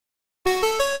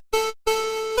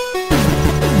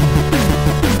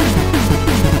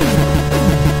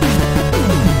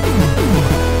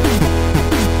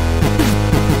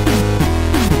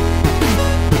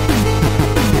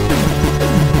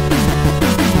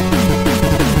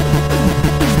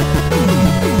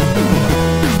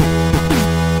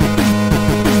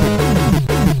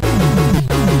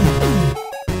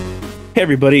Hey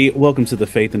everybody, welcome to the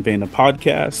Faith and Fandom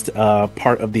podcast,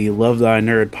 part of the Love Thy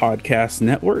Nerd podcast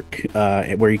network,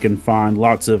 where you can find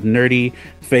lots of nerdy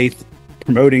faith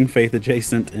promoting faith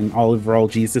adjacent and all overall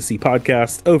Jesus-y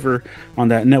podcasts over on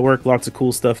that network. Lots of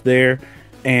cool stuff there.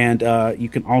 And you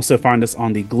can also find us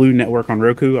on the Glue network on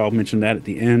Roku. I'll mention that at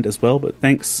the end as well. But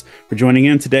thanks for joining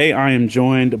in today. I am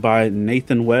joined by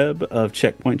Nathan Webb of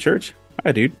Checkpoint Church.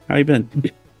 Hi, dude. How you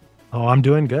been? Oh, I'm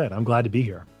doing good. I'm glad to be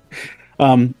here.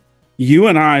 Um, you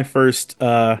and I first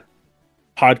podcasted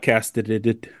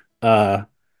it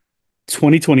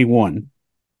 2021,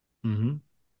 hmm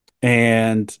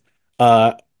and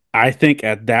uh I think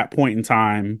at that point in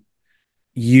time,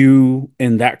 you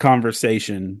in that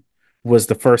conversation was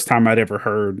the first time I'd ever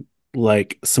heard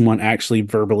like someone actually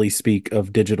verbally speak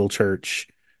of digital church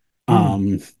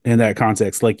Mm. in that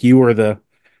context. Like you were the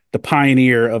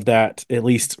pioneer of that, at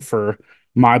least for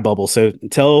my bubble. So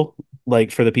tell,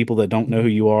 like, for the people that don't know who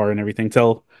you are and everything,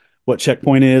 tell what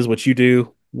Checkpoint is, what you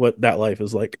do, what that life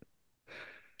is like.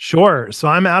 Sure. So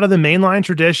I'm out of the mainline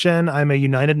tradition. I'm a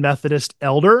United Methodist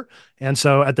elder. And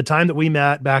so at the time that we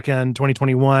met back in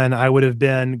 2021, I would have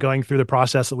been going through the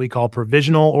process that we call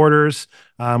provisional orders,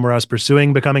 where I was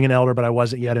pursuing becoming an elder, but I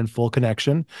wasn't yet in full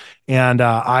connection. And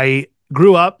I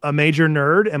grew up a major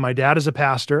nerd, and my dad is a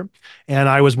pastor. And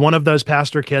I was one of those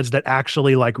pastor kids that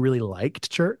actually like really liked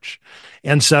church.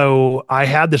 And so I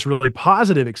had this really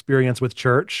positive experience with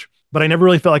church, but I never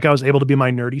really felt like I was able to be my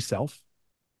nerdy self.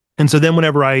 And so then,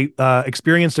 whenever I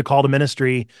experienced a call to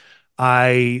ministry,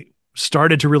 I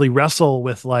started to really wrestle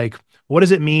with like, what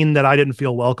does it mean that I didn't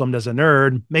feel welcomed as a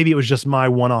nerd? Maybe it was just my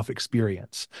one off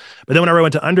experience. But then, whenever I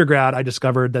went to undergrad, I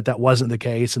discovered that that wasn't the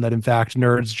case, and that in fact,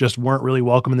 nerds just weren't really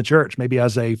welcome in the church, maybe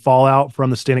as a fallout from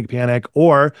the Satanic Panic,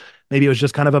 or maybe it was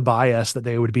just kind of a bias that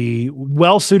they would be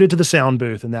well suited to the sound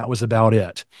booth, and that was about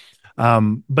it.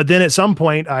 But then at some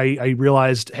point, I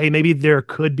realized, hey, maybe there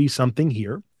could be something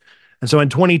here. And so in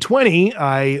 2020,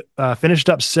 I finished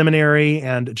up seminary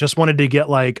and just wanted to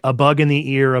get like a bug in the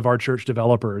ear of our church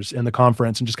developers in the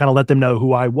conference and just kind of let them know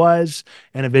who I was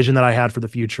and a vision that I had for the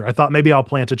future. I thought maybe I'll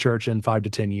plant a church in 5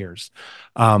 to 10 years.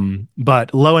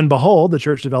 But lo and behold, the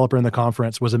church developer in the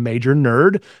conference was a major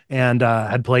nerd and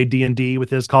had played D&D with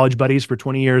his college buddies for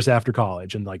 20 years after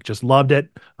college and like just loved it,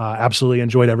 absolutely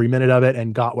enjoyed every minute of it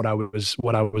and got what I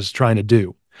was trying to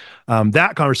do.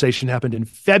 That conversation happened in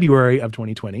February of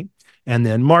 2020. And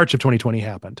then March of 2020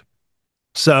 happened.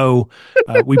 So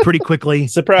we pretty quickly had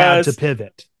to Surprise.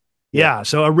 pivot. Yep. Yeah.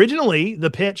 So originally the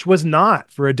pitch was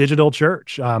not for a digital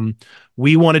church.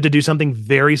 We wanted to do something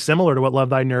very similar to what Love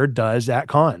Thy Nerd does at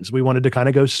cons. We wanted to kind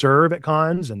of go serve at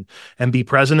cons and be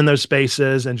present in those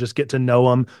spaces and just get to know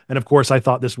them. And of course, I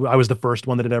was the first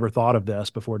one that had ever thought of this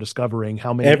before discovering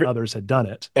how many Every others had done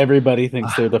it. everybody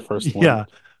thinks Uh, they're the first one. yeah.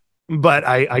 But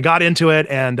I got into it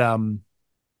and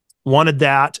wanted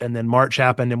that. And then March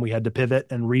happened and we had to pivot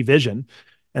and revision.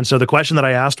 And so the question that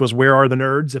I asked was, where are the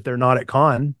nerds if they're not at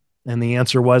con? And the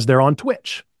answer was they're on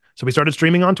Twitch. So we started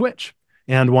streaming on Twitch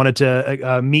and wanted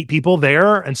to meet people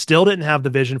there and still didn't have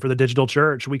the vision for the digital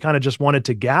church. We kind of just wanted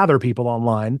to gather people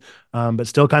online, but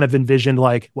still kind of envisioned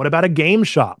like, what about a game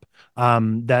shop?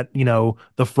 That,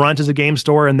 the front is a game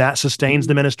store and that sustains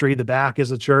the ministry. The back is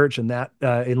a church and that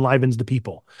enlivens the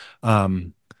people.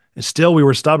 And still we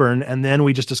were stubborn. And then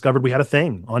we just discovered we had a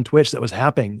thing on Twitch that was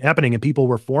happening and people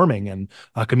were forming and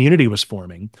a community was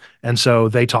forming. And so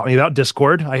they taught me about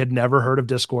Discord. I had never heard of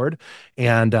Discord.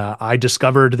 And I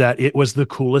discovered that it was the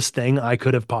coolest thing I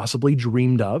could have possibly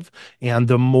dreamed of. And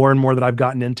the more and more that I've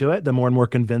gotten into it, the more and more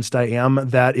convinced I am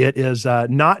that it is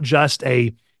not just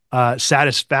a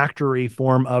satisfactory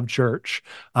form of church,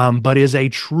 but is a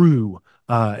true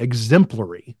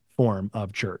exemplary form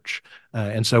of church.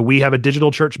 And so we have a digital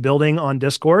church building on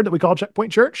Discord that we call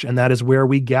Checkpoint Church. And that is where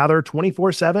we gather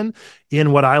 24/7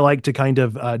 in what I like to kind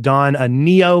of don a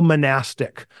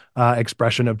neo-monastic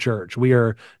expression of church. We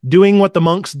are doing what the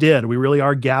monks did. We really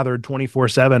are gathered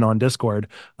 24/7 on Discord.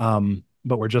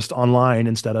 But we're just online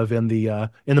instead of in the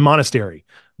monastery.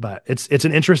 But it's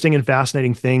an interesting and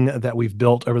fascinating thing that we've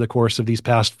built over the course of these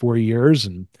past 4 years.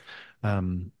 And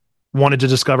um, wanted to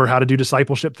discover how to do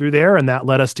discipleship through there. And that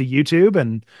led us to YouTube.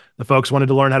 And the folks wanted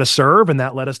to learn how to serve. And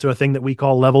that led us to a thing that we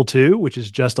call level 2, which is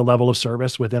just a level of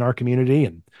service within our community.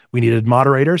 And we needed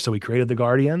moderators. So we created the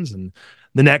Guardians. And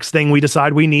the next thing we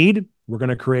decide we need, we're going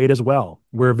to create as well.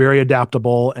 We're very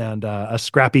adaptable and a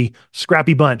scrappy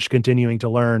bunch continuing to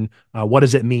learn what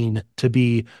does it mean to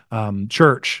be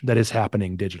church that is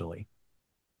happening digitally.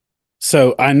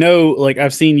 So I know, like,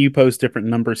 I've seen you post different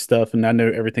number stuff, and I know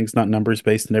everything's not numbers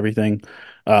based and everything.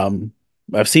 Um,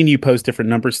 I've seen you post different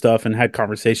number stuff and had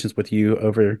conversations with you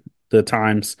over the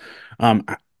times. Um,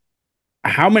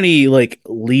 how many like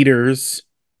leaders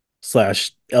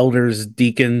slash elders,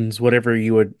 deacons, whatever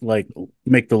you would like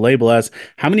make the label as,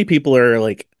 how many people are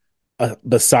like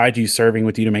beside you serving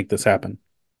with you to make this happen?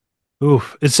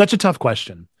 Oof, it's such a tough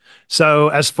question. So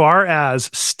as far as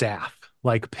staff,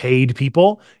 like paid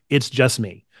people, it's just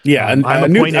me. Yeah, and I'm I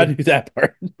appointed. knew that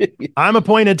part. I'm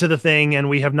appointed to the thing, and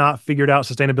we have not figured out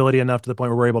sustainability enough to the point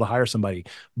where we're able to hire somebody.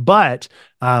 But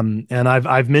and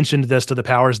I've mentioned this to the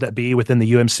powers that be within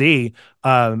the UMC.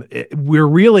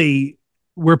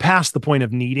 We're past the point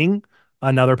of needing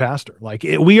another pastor.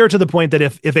 We are to the point that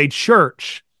if a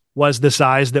church was the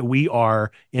size that we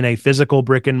are in a physical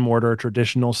brick and mortar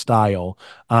traditional style,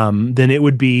 then it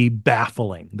would be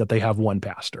baffling that they have one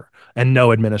pastor and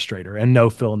no administrator and no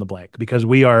fill in the blank, because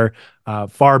we are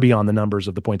far beyond the numbers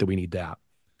of the point that we need that.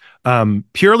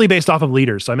 Purely based off of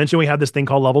leaders. So I mentioned we have this thing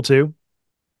called level 2.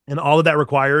 And all of that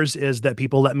requires is that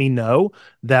people let me know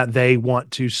that they want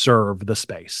to serve the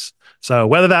space. So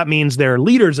whether that means they're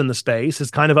leaders in the space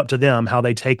is kind of up to them how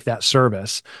they take that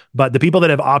service. But the people that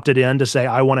have opted in to say,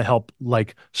 I want to help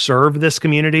like serve this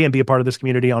community and be a part of this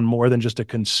community on more than just a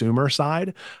consumer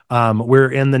side,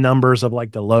 we're in the numbers of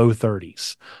like the low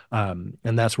 30s. And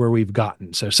that's where we've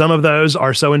gotten. So some of those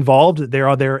are so involved that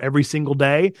they're there every single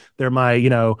day. They're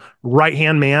my,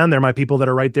 right-hand man. They're my people that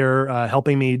are right there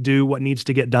helping me do what needs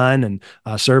to get done and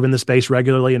serve in the space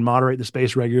regularly and moderate the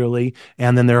space regularly.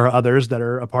 And then there are others that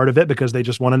are a part of it because they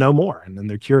just want to know more. And then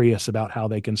they're curious about how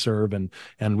they can serve and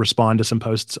respond to some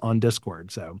posts on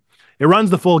Discord. So it runs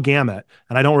the full gamut.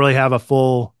 And I don't really have a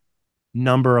full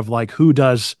number of like who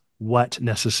does what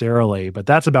necessarily, but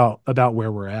that's about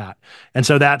where we're at. And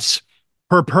so that's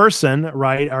per person,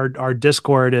 right? Our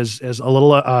Discord is a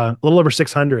little over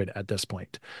 600 at this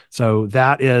point. So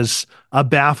that is a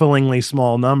bafflingly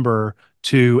small number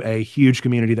to a huge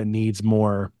community that needs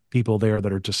more people there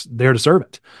that are just there to serve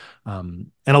it.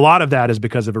 And a lot of that is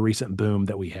because of a recent boom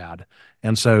that we had.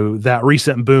 And so that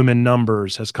recent boom in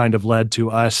numbers has kind of led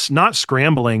to us not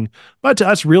scrambling, but to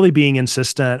us really being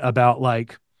insistent about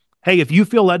like, hey, if you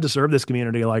feel led to serve this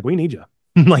community, like we need you.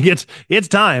 Like it's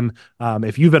time.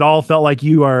 If you've at all felt like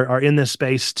you are in this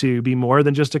space to be more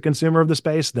than just a consumer of the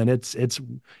space, then it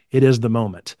is the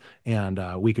moment, and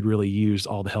we could really use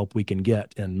all the help we can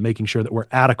get in making sure that we're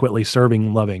adequately serving,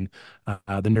 and loving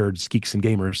the nerds, geeks, and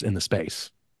gamers in the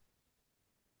space.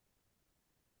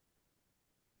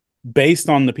 Based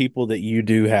on the people that you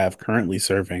do have currently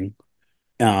serving,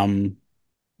 um,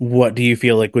 what do you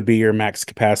feel like would be your max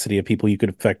capacity of people you could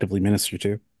effectively minister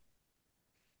to?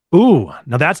 Ooh,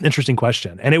 now that's an interesting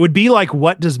question. And it would be like,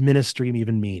 what does ministry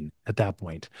even mean at that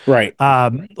point? Right.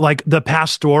 Like the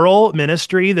pastoral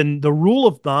ministry, then the rule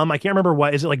of thumb, I can't remember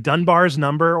what, is it like Dunbar's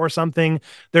number or something?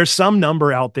 There's some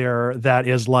number out there that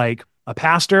is like a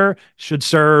pastor should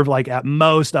serve like at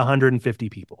most 150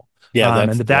 people. Yeah,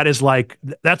 And that is like,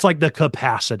 that's like the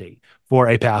capacity for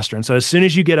a pastor. And so as soon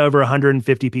as you get over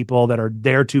 150 people that are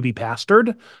there to be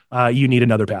pastored, you need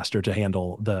another pastor to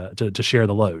handle to share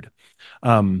the load.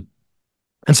 Um,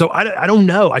 and so I don't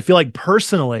know. I feel like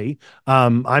personally,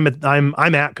 I'm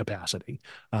at capacity.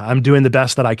 I'm doing the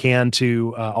best that I can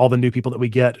to all the new people that we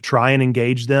get, try and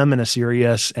engage them in a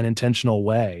serious and intentional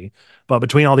way. But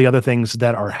between all the other things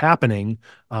that are happening,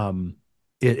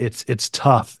 it's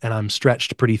tough, and I'm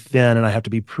stretched pretty thin, and I have to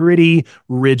be pretty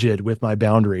rigid with my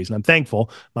boundaries. And I'm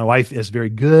thankful my wife is very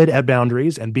good at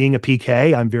boundaries, and being a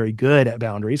PK, I'm very good at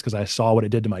boundaries because I saw what it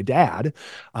did to my dad.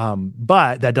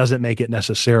 But that doesn't make it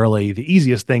necessarily the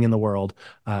easiest thing in the world.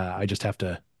 I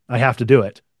have to do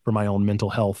it for my own mental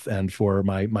health and for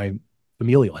my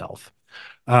familial health.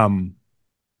 Um,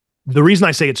 the reason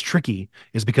I say it's tricky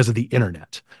is because of the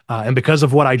internet and because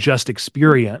of what I just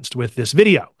experienced with this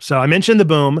video. So I mentioned the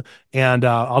boom, and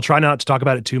I'll try not to talk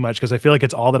about it too much because I feel like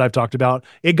it's all that I've talked about.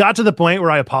 It got to the point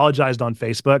where I apologized on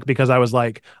Facebook because I was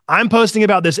like, I'm posting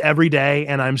about this every day,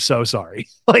 and I'm so sorry.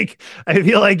 Like, I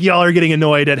feel like y'all are getting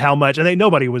annoyed at how much, and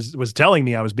nobody was telling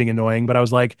me I was being annoying, but I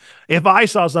was like, if I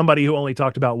saw somebody who only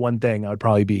talked about one thing, I would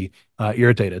probably be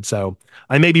irritated. So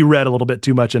I maybe read a little bit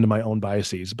too much into my own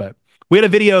biases, but we had a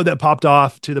video that popped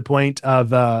off to the point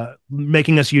of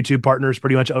making us YouTube partners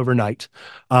pretty much overnight.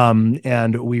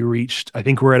 And we reached, I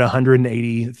think we're at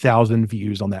 180,000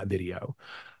 views on that video,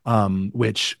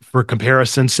 which for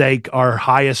comparison's sake, our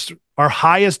highest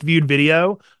viewed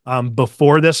video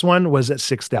before this one was at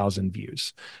 6,000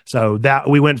 views. So that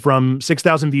we went from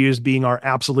 6,000 views being our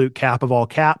absolute cap of all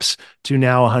caps to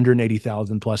now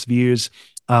 180,000 plus views.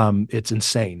 It's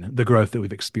insane, the growth that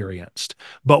we've experienced.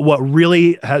 But what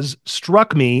really has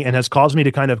struck me and has caused me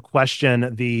to kind of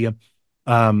question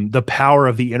the power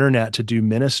of the internet to do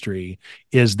ministry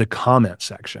is the comment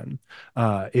section.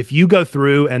 If you go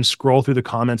through and scroll through the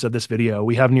comments of this video,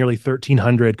 we have nearly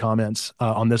 1,300 comments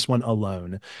on this one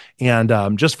alone.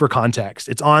 And just for context,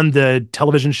 it's on the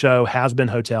television show Has Been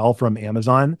Hotel from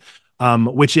Amazon,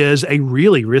 which is a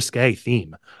really risque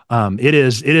theme. It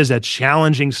is a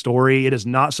challenging story. It is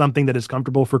not something that is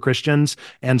comfortable for Christians,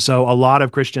 and so a lot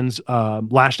of Christians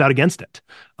lashed out against it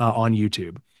on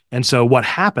YouTube. And so what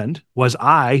happened was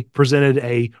I presented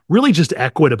a really just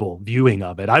equitable viewing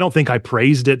of it. I don't think I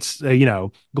praised its,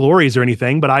 glories or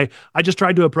anything, but I just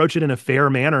tried to approach it in a fair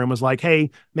manner and was like, hey,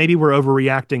 maybe we're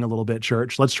overreacting a little bit,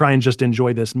 church. Let's try and just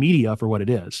enjoy this media for what it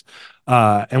is.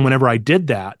 And whenever I did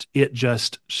that, it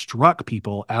just struck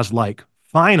people as like,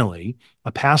 finally,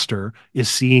 a pastor is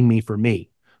seeing me for me.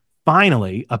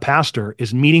 Finally, a pastor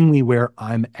is meeting me where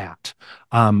I'm at.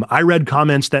 I read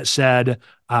comments that said,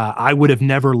 I would have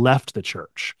never left the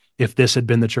church if this had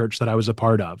been the church that I was a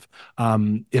part of.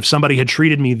 If somebody had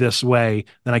treated me this way,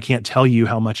 then I can't tell you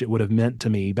how much it would have meant to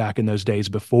me back in those days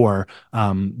before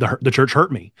the church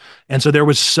hurt me. And so there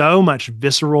was so much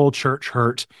visceral church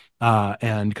hurt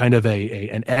and kind of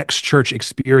an ex-church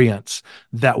experience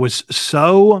that was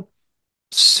so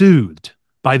soothed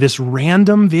by this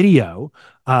random video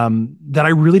that I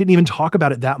really didn't even talk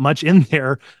about it that much in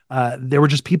there. There were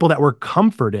just people that were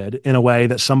comforted in a way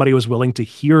that somebody was willing to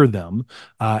hear them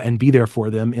and be there for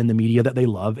them in the media that they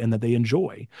love and that they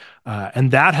enjoy.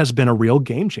 And that has been a real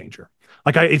game changer.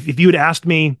 Like if you had asked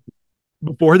me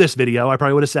before this video, I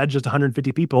probably would have said just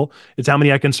 150 people. It's how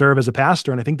many I can serve as a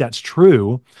pastor. And I think that's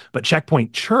true. But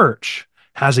Checkpoint Church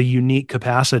has a unique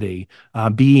capacity,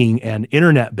 being an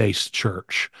internet-based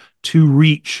church, to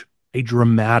reach a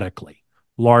dramatically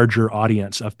larger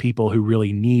audience of people who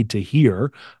really need to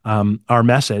hear our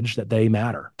message that they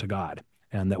matter to God,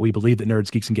 and that we believe that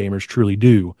nerds, geeks, and gamers truly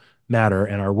do matter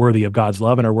and are worthy of God's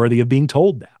love and are worthy of being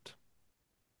told that.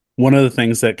 One of the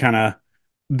things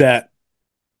that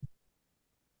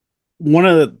one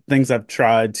of the things I've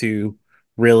tried to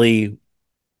really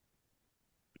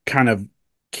kind of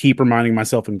keep reminding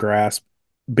myself and grasp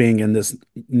being in this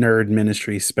nerd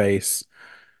ministry space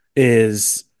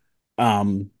is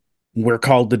um we're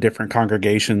called to different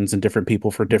congregations and different people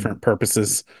for Mm-hmm. different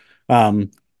purposes.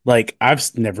 um like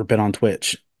never been on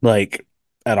Twitch like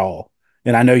at all,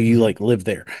 and I know you like live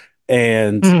there,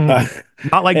 and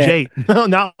Not like and, Jate. No,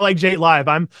 not like Jate live.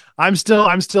 I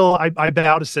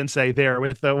bow to Sensei there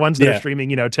with the ones that are yeah. streaming,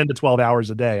 10 to 12 hours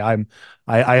a day.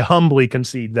 I humbly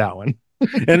concede that one.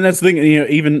 And that's the thing,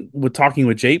 even with talking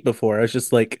with Jake before, I was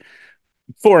just like,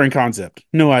 foreign concept,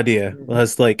 no idea.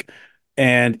 It's like,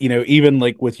 and even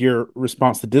like with your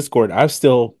response to Discord, I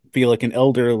still feel like an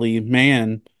elderly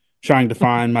man trying to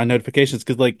find my notifications,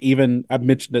 because like even I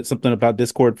mentioned that something about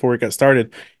Discord before it got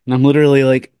started, and I'm literally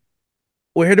like,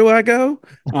 where do I go?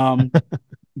 um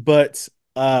but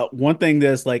one thing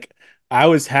that's like, I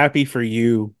was happy for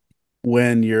you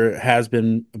when your has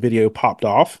been video popped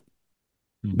off,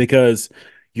 Mm. because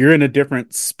you're in a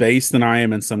different space than I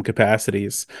am in some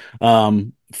capacities.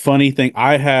 Funny thing,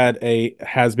 I had a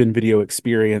has been video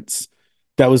experience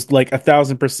that was like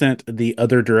 1,000% the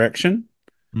other direction,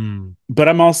 Mm. but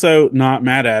I'm also not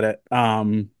mad at it,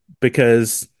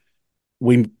 because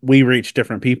we reach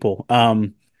different people.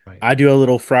 Right. I do a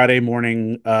little Friday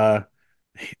morning,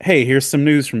 hey, here's some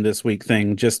news from this week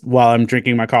thing, just while I'm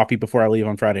drinking my coffee before I leave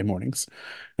on Friday mornings,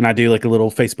 and I do like a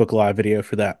little Facebook Live video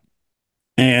for that.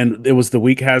 And it was the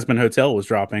week Has Been Hotel was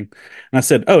dropping, and I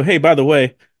said, "Oh, hey, by the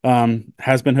way,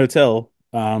 Has Been Hotel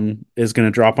is going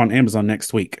to drop on Amazon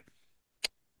next week."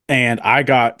 And I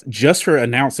got, just for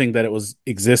announcing that it was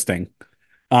existing,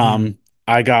 Mm.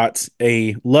 I got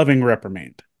a loving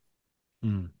reprimand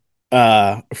Mm.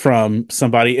 from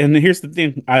somebody. And here's the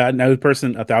thing: I know the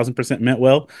person 1,000% meant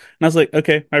well, and I was like,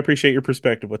 "Okay, I appreciate your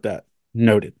perspective with that.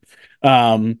 Noted."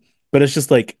 Um, but it's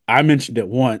just like I mentioned it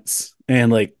once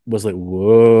and like was like,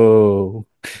 "Whoa."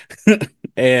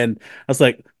 And I was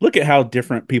like, look at how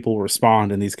different people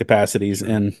respond in these capacities Sure.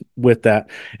 and with that.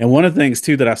 And one of the things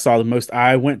too that I saw the most,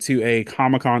 I went to a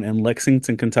Comic-Con in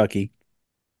Lexington, Kentucky,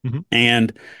 Mhm.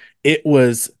 and it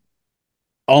was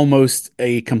almost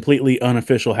a completely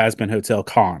unofficial Has Been Hotel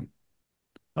con.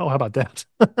 Oh, how about that?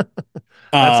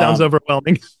 That sounds Um,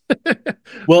 overwhelming. We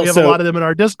well, have a lot so of them in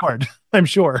our Discord, I'm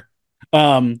sure.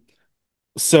 um,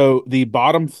 so the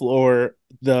bottom floor,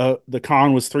 the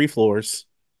con was 3 floors.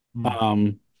 Mm.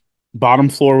 Um, Bottom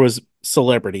floor was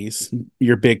celebrities,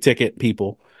 your big ticket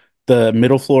people. The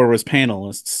middle floor was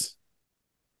panelists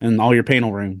and all your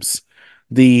panel rooms.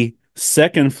 The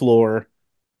second floor,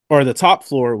 or the top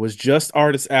floor, was just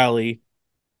artist alley,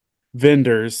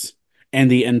 vendors, and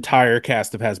the entire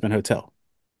cast of Has Been Hotel.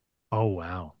 Oh,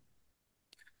 wow.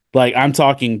 Like I'm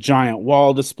talking giant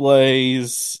wall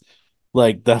displays,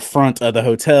 like the front of the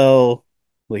hotel,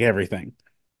 like everything.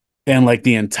 And like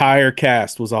the entire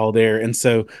cast was all there. And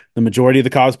so the majority of the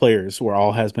cosplayers were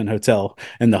all Has Been Hotel.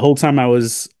 And the whole time I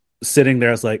was sitting there,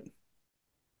 I was like,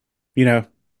 you know,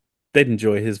 they'd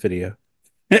enjoy his video.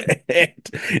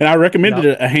 And I recommended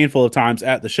Yep. it a handful of times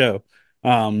at the show.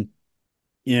 Um,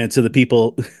 to the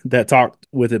people that talked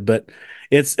with it. But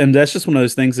and that's just one of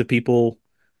those things that people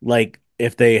like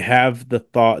if they have the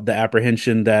thought, the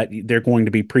apprehension that they're going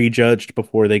to be prejudged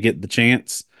before they get the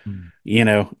chance, Mm.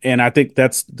 and I think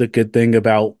that's the good thing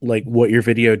about like what your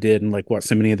video did and like what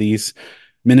so many of these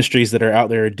ministries that are out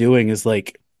there are doing is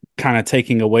like kind of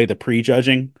taking away the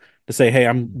prejudging to say, hey,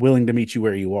 I'm willing to meet you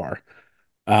where you are.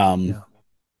 Um, Yeah.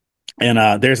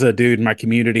 and there's a dude in my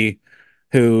community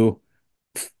who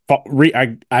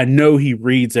I know he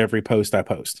reads every post I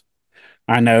post.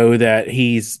 I know that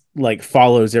he's like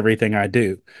follows everything I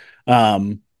do.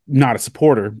 Not a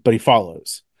supporter, but he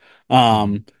follows. Mhm.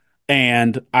 Um,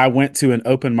 and I went to an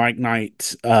open mic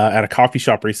night at a coffee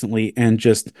shop recently and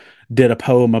just did a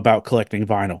poem about collecting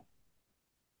vinyl.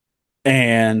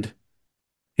 And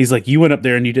he's like, "You went up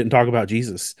there and you didn't talk about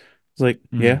Jesus." I was like,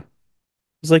 "Yeah." Mm. I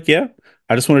was like, "Yeah."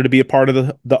 I just wanted to be a part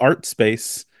of the art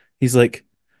space. He's like,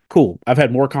 "Cool." I've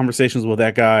had more conversations with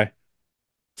that guy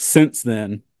since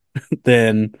then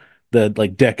than the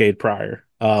like decade prior.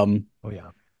 Oh,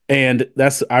 yeah. And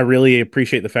that's I really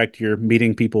appreciate the fact you're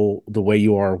meeting people the way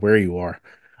you are, where you are.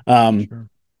 Um, Sure.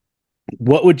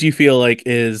 what would you feel like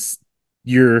is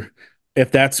your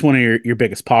if that's one of your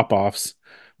biggest pop offs?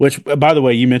 Which, by the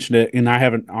way, you mentioned it, and I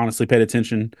haven't honestly paid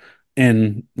attention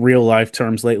in real life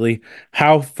terms lately.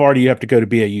 How far do you have to go to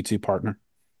be a YouTube partner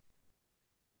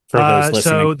for those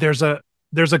So listening?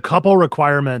 there's a couple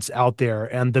requirements out there,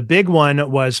 and the big one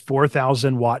was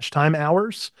 4,000 watch time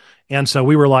hours. And so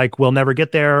we were like, we'll never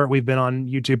get there. We've been on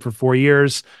YouTube for 4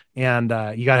 years, and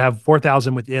you got to have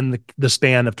 4,000 within the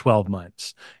span of 12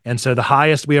 months. And so the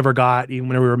highest we ever got, even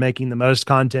when we were making the most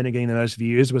content and getting the most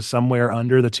views, was somewhere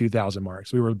under the 2,000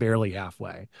 marks. We were barely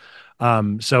halfway.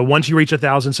 So once you reach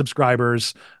 1,000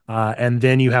 subscribers, and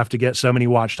then you have to get so many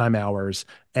watch time hours,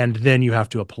 and then you have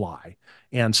to apply.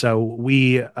 And so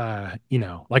we,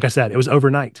 like I said, it was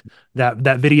overnight.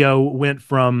 That video went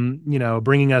from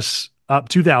bringing us up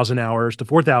 2,000 hours to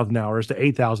 4,000 hours to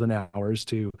 8,000 hours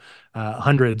to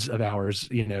hundreds of hours.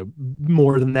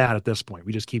 More than that at this point.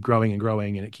 We just keep growing and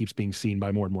growing, and it keeps being seen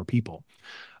by more and more people.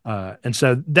 And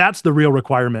so that's the real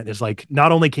requirement is like,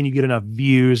 not only can you get enough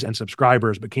views and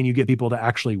subscribers, but can you get people to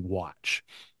actually watch?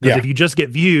 Because Yeah, if you just get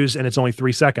views and it's only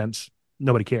 3 seconds,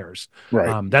 nobody cares.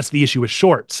 right. That's the issue with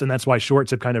shorts. And that's why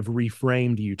shorts have kind of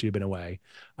reframed YouTube in a way,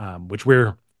 which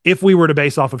if we were to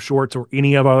base off of shorts or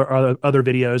any of our other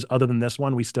videos other than this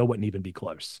one, we still wouldn't even be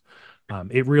close.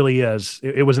 It really is.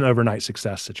 It was an overnight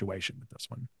success situation with this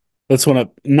one. That's one of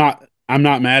not I'm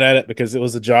not mad at it because it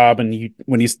was a job and you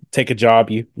when you take a job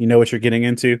you know what you're getting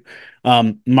into.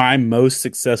 My most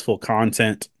successful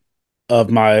content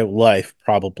of my life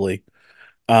probably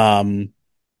um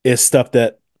is stuff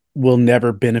that will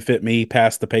never benefit me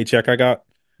past the paycheck I got.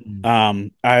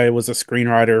 Mm. I was a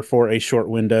screenwriter for a short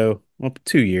window, well,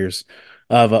 2 years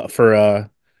of for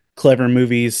Clever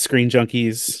Movies, Screen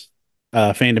Junkies,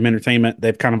 Fandom Entertainment.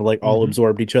 They've kind of like all Mm-hmm.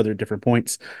 absorbed each other at different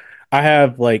points. I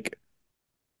have like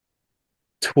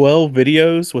 12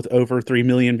 videos with over 3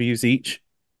 million views each.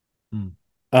 Mm.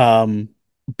 Um,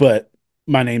 but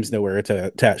my name's nowhere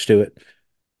attached to it.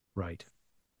 Right.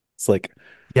 It's like,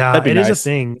 Yeah, that'd be it is a nice.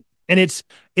 thing. And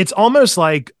it's almost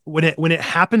like when it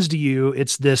happens to you,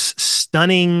 it's this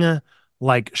stunning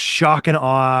like shock and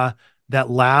awe that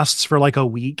lasts for like a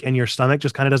week and your stomach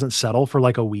just kind of doesn't settle for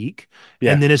like a week. And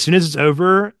Yeah. then as soon as it's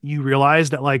over, you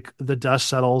realize that like the dust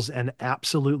settles and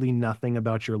absolutely nothing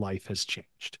about your life has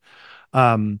changed.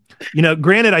 Um,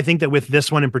 Granted, I think that with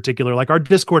this one in particular, like our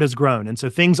Discord has grown, and so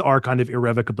things are kind of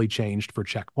irrevocably changed for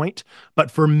Checkpoint.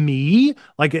 But for me,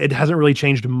 like it hasn't really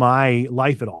changed my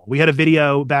life at all. We had a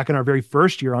video back in our very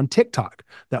first year on TikTok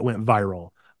that went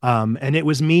viral. And it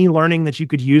was me learning that you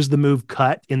could use the move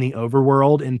cut in the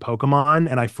overworld in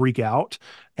Pokemon, and I freak out.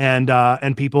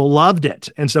 And people loved it.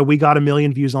 And so we got 1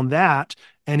 million views on that.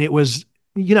 And it was,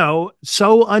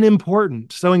 so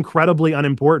unimportant, so incredibly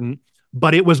unimportant,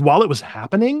 but it was while it was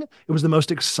happening, it was the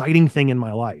most exciting thing in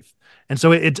my life. And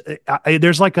so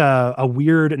there's like a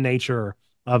weird nature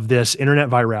of this internet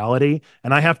virality.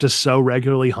 And I have to so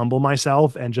regularly humble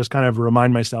myself and just kind of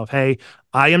remind myself, hey,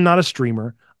 I am not a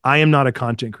streamer. I am not a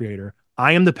content creator.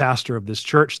 I am the pastor of this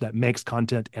church that makes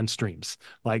content and streams.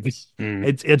 Like Mm.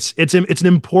 it's an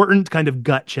important kind of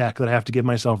gut check that I have to give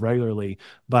myself regularly.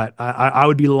 But I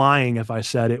would be lying if I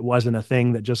said it wasn't a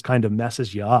thing that just kind of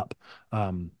messes you up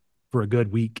for a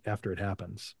good week after it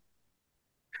happens.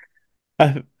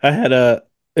 I had a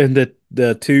and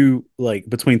the two like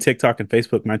between TikTok and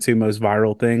Facebook, my two most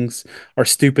viral things are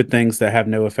stupid things that have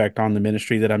no effect on the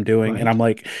ministry that I'm doing. And Right.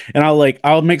 I'm like,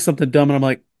 I'll make something dumb and I'm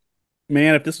like,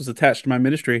 man, if this was attached to my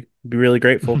ministry, I'd be really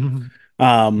grateful.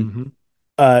 Um,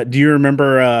 Hmm. do you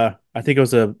remember I think it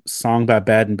was a song by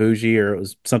Bad and Bougie or it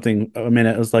was something I mean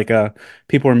it was like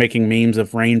people were making memes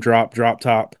of raindrop, drop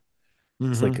top.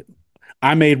 It's Hmm. like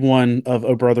I made one of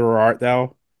 "Oh Brother, Where Art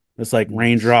Thou?" It's like Nice.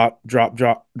 raindrop, drop,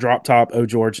 drop, drop top. Oh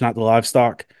George, not the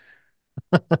livestock.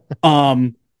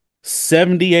 Um,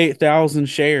 78,000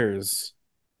 shares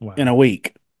in a Wow.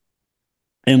 week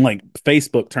in like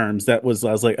Facebook terms. That was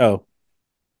I was like, oh,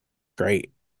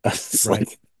 great. It's Right.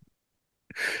 like,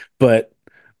 but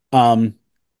um,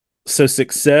 so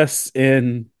success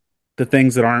in the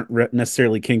things that aren't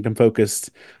necessarily kingdom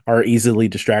focused are easily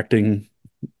distracting,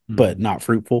 but Hmm. not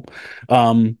fruitful.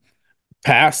 Um,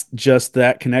 Past just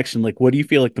that connection, like, what do you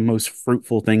feel like the most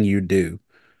fruitful thing you do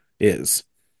is?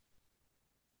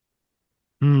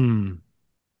 Hmm.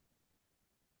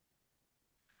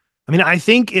 I mean, I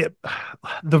think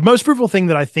the most fruitful thing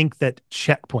that I think that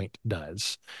Checkpoint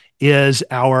does is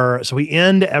so we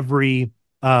end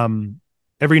um,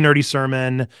 every nerdy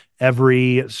sermon,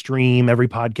 every stream, every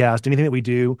podcast, anything that we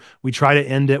do, we try to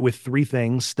end it with three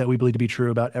things that we believe to be true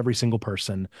about every single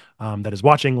person that is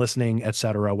watching, listening,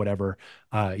 etc., whatever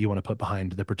you want to put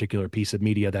behind the particular piece of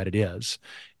media that it is.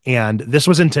 And this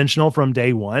was intentional from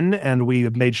day one, and we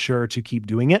have made sure to keep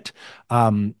doing it.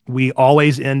 We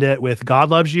always end it with God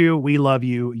loves you, we love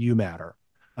you, you matter.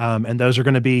 And those are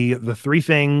going to be the three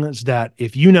things that,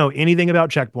 if you know anything about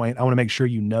Checkpoint, I want to make sure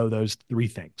you know those three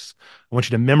things. I want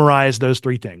you to memorize those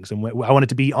three things. And I want it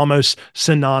to be almost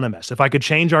synonymous. If I could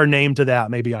change our name to that,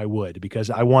 maybe I would, because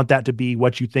I want that to be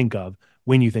what you think of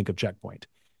when you think of Checkpoint.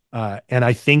 And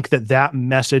I think that that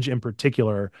message in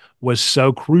particular was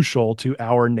so crucial to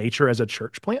our nature as a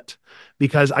church plant,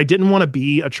 because I didn't want to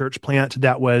be a church plant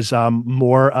that was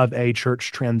more of a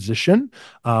church transition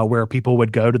where people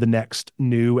would go to the next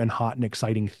new and hot and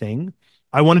exciting thing.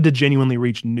 I wanted to genuinely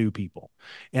reach new people.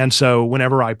 And so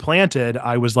whenever I planted,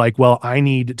 I was like, well, I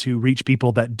need to reach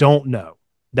people that don't know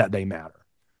that they matter.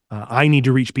 I need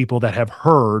to reach people that have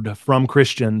heard from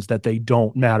Christians that they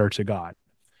don't matter to God.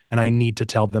 And I need to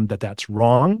tell them that that's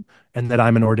wrong and that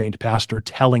I'm an ordained pastor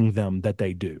telling them that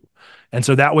they do. And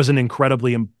so that was an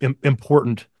incredibly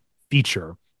important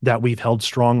feature that we've held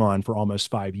strong on for almost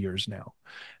 5 years now.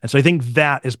 And so I think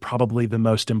that is probably the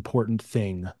most important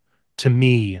thing to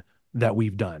me that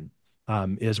we've done,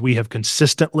 is we have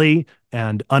consistently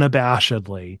and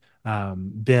unabashedly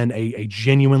been a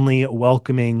genuinely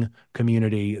welcoming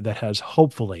community that has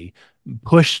hopefully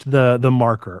pushed the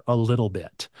marker a little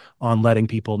bit on letting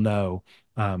people know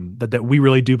that we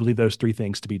really do believe those three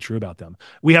things to be true about them.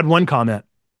 We had one comment.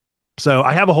 So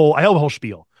I have a whole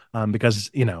spiel because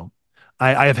I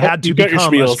have Oh, had to you've got your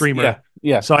become a spiels. streamer. Yeah,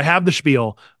 yeah. So I have the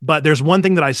spiel, but there's one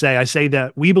thing that I say. I say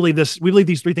that we believe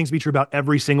these three things to be true about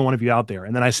every single one of you out there.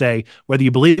 And then I say, whether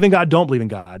you believe in God, don't believe in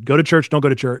God, go to church, don't go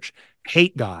to church,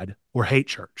 hate God or hate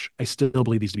church, I still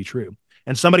believe these to be true.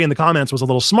 And somebody in the comments was a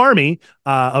little smarmy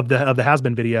of the has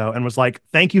been video and was like,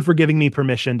 "Thank you for giving me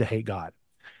permission to hate God."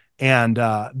 And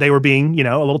they were being,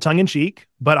 a little tongue in cheek,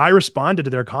 but I responded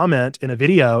to their comment in a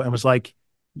video and was like,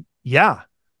 "Yeah,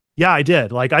 yeah, I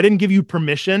did. Like, I didn't give you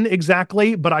permission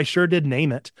exactly, but I sure did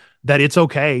name it, that it's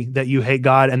okay that you hate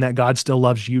God and that God still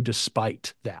loves you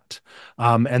despite that,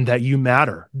 and that you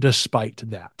matter despite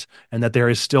that, and that there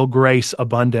is still grace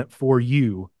abundant for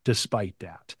you despite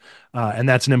that." And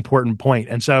that's an important point.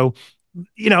 And so,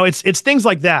 it's things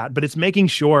like that, but it's making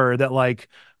sure that, like,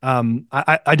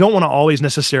 I don't want to always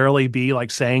necessarily be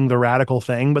like saying the radical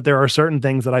thing, but there are certain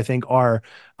things that I think are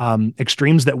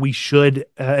extremes that we should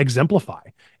exemplify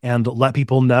and let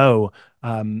people know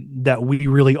that we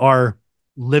really are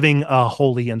living a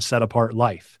holy and set apart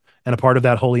life. And a part of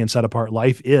that holy and set apart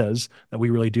life is that we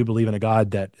really do believe in a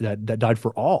God that died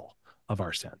for all of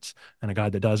our sins, and a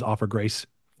God that does offer grace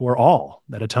for all,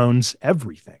 that atones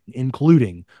everything,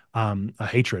 including a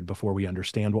hatred before we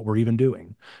understand what we're even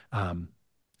doing. Um,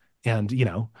 and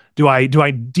do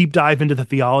I deep dive into the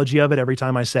theology of it every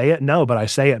time I say it? No, but I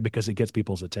say it because it gets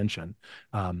people's attention,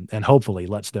 and hopefully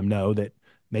lets them know that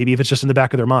maybe if it's just in the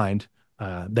back of their mind,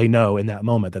 they know in that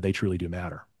moment that they truly do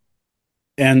matter.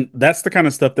 And that's the kind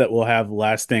of stuff that will have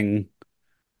lasting,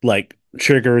 like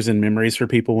triggers and memories for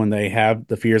people when they have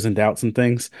the fears and doubts and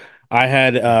things. I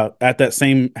had at that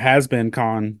same has been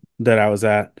con that I was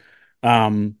at,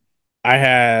 um, I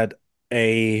had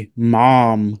a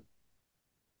mom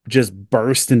just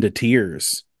burst into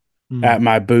tears Mm, at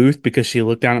my booth because she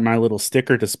looked down at my little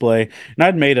sticker display, and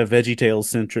I'd made a VeggieTales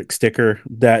centric sticker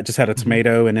that just had a mhm,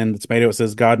 tomato, and in the tomato it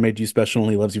says God made you special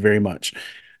and he loves you very much.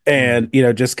 And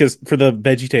mm, just because for the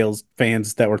VeggieTales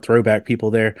fans that were throwback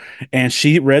people there, and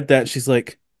she read that, she's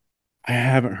like, I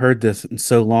haven't heard this in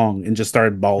so long, and just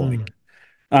started bawling.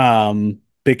 mm.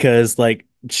 Because like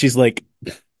she's like,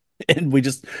 and we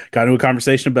just got into a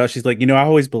conversation about, she's like, I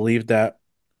always believed that.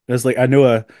 I was like, I knew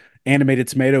a animated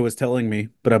tomato was telling me,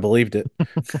 but I believed it.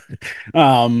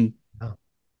 Um, Oh,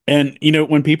 and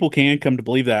when people can come to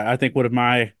believe that, I think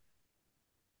it's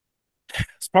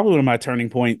probably one of my turning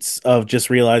points of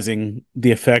just realizing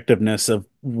the effectiveness of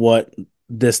what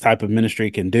this type of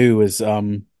ministry can do is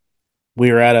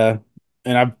we were at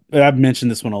and I've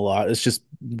mentioned this one a lot. It's just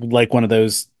like one of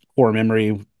those core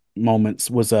memory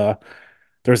moments was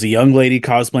there's a young lady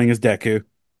cosplaying as Deku.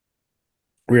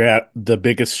 We were at the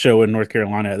biggest show in North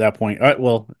Carolina at that point.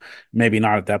 Well, maybe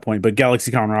not at that point, but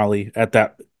GalaxyCon Raleigh at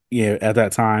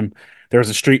that time. There was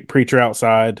a street preacher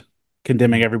outside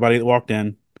condemning mm, everybody that walked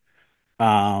in,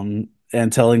 and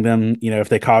telling them, if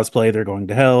they cosplay, they're going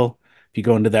to hell. If you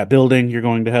go into that building, you're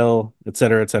going to hell, et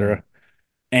cetera, et mm, cetera.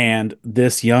 And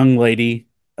this young lady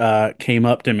came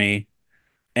up to me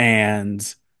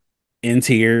and in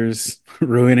tears,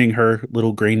 ruining her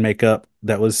little green makeup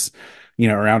that was,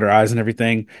 around her eyes and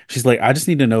everything. She's like, I just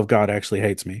need to know if God actually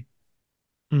hates me.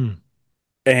 mm,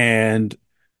 And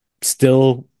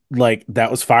still, like, that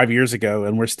was 5 years ago,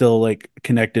 and we're still like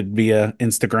connected via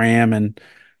Instagram, and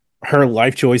her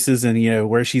life choices and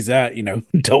where she's at,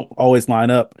 don't always line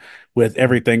up with mm,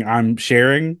 everything I'm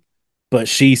sharing, but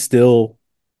she still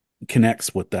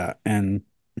connects with that. And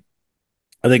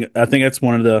I think that's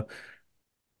one of the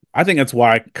I think that's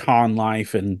why con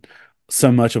life and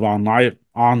so much of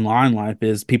online life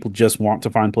is people just want to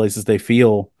find places they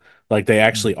feel like they mm.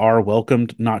 actually are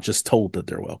welcomed, not just told that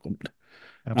they're welcomed.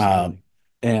 Um, Absolutely.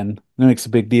 and that makes a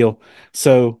big deal.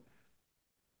 So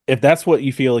if that's what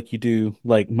you feel like you do,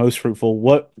 like most fruitful,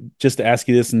 what just to ask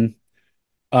you this, and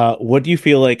what do you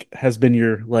feel like has been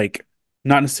your like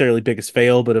not necessarily biggest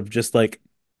fail, but of just like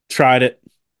tried it,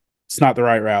 it's not the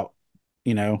right route,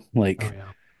 Oh like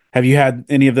yeah. have you had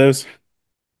any of those?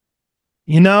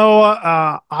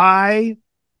 I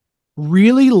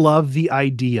really love the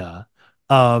idea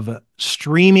of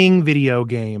streaming video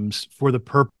games for the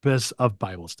purpose of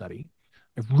Bible study.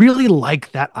 I really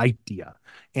like that idea,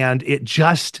 and it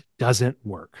just doesn't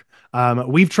work.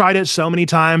 We've tried it so many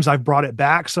times. I've brought it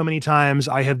back so many times.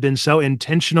 I have been so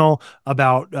intentional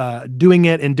about doing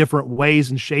it in different ways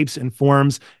and shapes and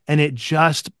forms, and it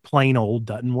just plain old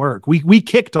doesn't work. We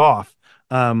kicked off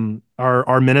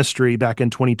our ministry back in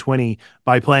 2020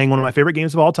 by playing one of my favorite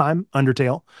games of all time,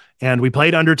 Undertale, and we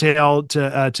played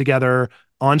Undertale together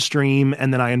on stream,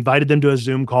 and then I invited them to a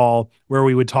Zoom call where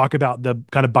we would talk about the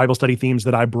kind of Bible study themes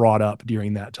that I brought up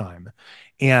during that time.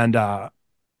 And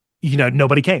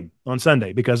nobody came on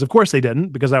Sunday because, of course, they didn't,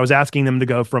 because I was asking them to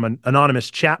go from an anonymous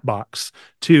chat box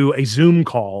to a Zoom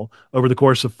call over the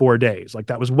course of 4 days. Like,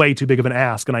 that was way too big of an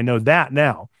ask, and I know that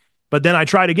now. But then I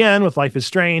tried again with Life is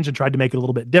Strange and tried to make it a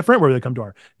little bit different, where they come to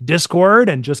our Discord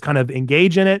and just kind of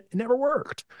engage in it. It never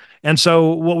worked. And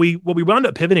so what we wound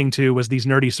up pivoting to was these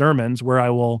nerdy sermons, where I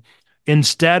will,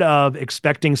 instead of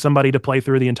expecting somebody to play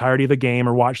through the entirety of a game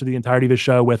or watch the entirety of a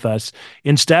show with us,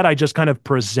 instead I just kind of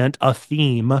present a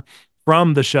theme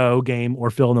from the show, game, or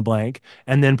fill in the blank,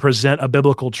 and then present a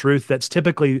biblical truth that's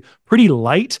typically pretty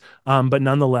light, but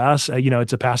nonetheless,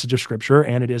 it's a passage of scripture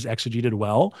and it is exegeted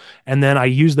well. And then I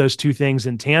use those two things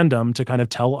in tandem to kind of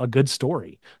tell a good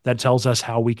story that tells us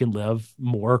how we can live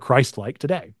more Christ-like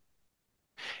today.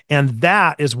 And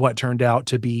that is what turned out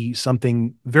to be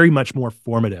something very much more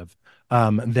formative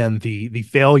than the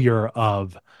failure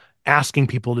of asking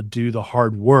people to do the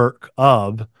hard work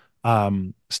of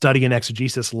study and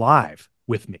exegesis live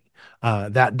with me.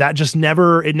 That just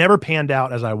never panned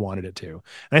out as I wanted it to.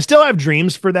 And I still have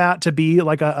dreams for that to be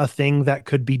like a thing that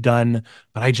could be done,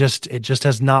 but it just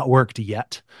has not worked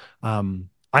yet.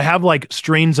 I have like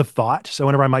strains of thought. So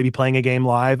whenever I might be playing a game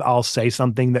live, I'll say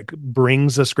something that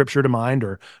brings a scripture to mind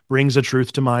or brings a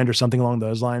truth to mind or something along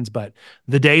those lines. But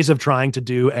the days of trying to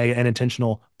do an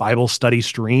intentional Bible study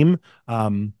stream,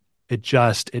 it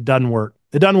doesn't work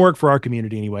It doesn't work for our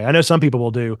community anyway. I know some people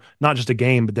will do not just a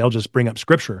game, but they'll just bring up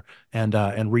scripture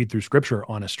and read through scripture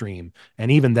on a stream.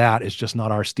 And even that is just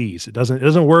not our steez. It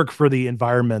doesn't work for the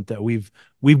environment that we've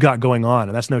got going on.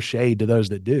 And that's no shade to those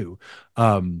that do.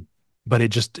 But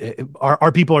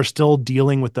our people are still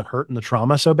dealing with the hurt and the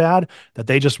trauma so bad that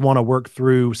they just want to work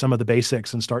through some of the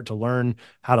basics and start to learn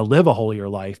how to live a holier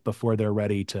life before they're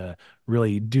ready to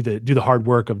really do the hard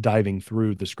work of diving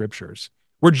through the scriptures.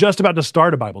 We're just about to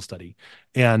start a Bible study,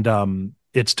 and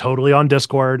it's totally on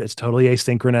Discord. It's totally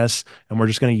asynchronous, and we're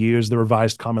just going to use the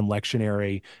Revised Common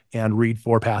Lectionary and read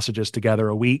 4 passages together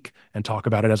a week and talk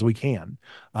about it as we can.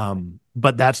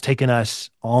 But that's taken us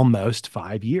almost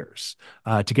 5 years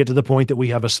to get to the point that we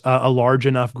have a large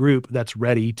enough group that's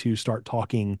ready to start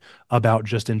talking about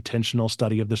just intentional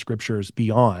study of the scriptures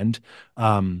beyond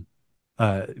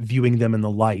viewing them in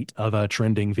the light of a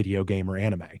trending video game or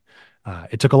anime.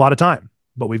 It took a lot of time,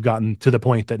 but we've gotten to the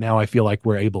point that now I feel like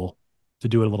we're able to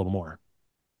do it a little more.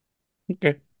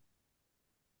 Okay.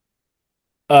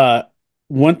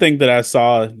 One thing that I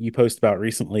saw you post about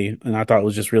recently, and I thought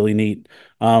was just really neat.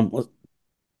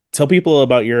 Tell people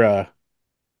about your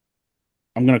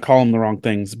I'm gonna call them the wrong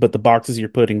things, but the boxes you're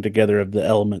putting together of the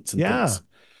elements and Yeah. things.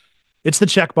 It's the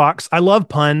checkbox. I love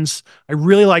puns. I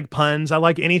really like puns. I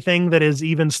like anything that is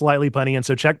even slightly punny. And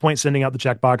so Checkpoint sending out the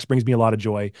checkbox brings me a lot of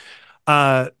joy.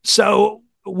 So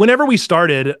whenever we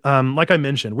started, like I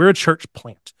mentioned, we're a church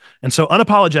plant. And so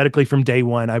unapologetically from day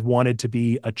one, I've wanted to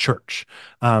be a church.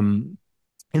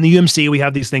 In the UMC, we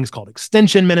have these things called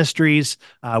extension ministries.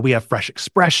 We have fresh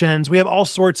expressions. We have all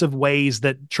sorts of ways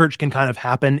that church can kind of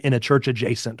happen in a church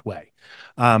adjacent way.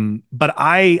 But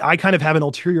I kind of have an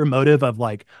ulterior motive of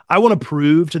like, I want to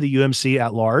prove to the UMC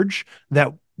at large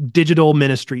that digital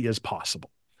ministry is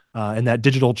possible. And that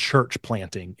digital church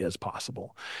planting is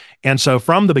possible. And so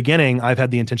from the beginning, I've had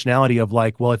the intentionality of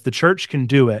like, well, if the church can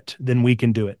do it, then we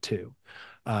can do it too.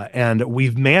 And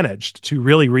we've managed to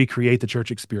really recreate the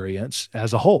church experience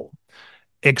as a whole,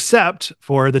 except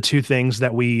for the 2 things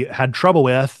that we had trouble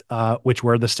with, which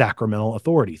were the sacramental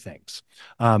authority things.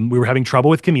 We were having trouble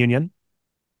with communion,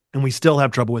 and we still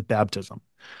have trouble with baptism.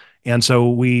 And so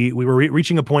we were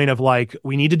reaching a point of like,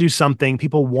 we need to do something.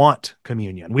 People want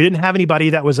communion. We didn't have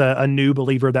anybody that was a new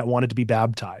believer that wanted to be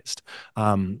baptized.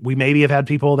 We maybe have had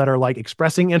people that are like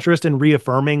expressing interest in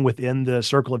reaffirming within the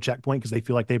circle of Checkpoint because they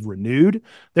feel like they've renewed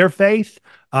their faith.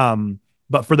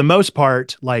 But for the most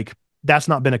part, like that's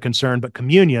not been a concern, but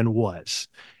communion was.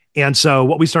 And so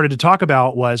what we started to talk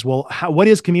about was, well, what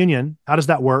is communion? How does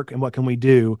that work? And what can we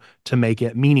do to make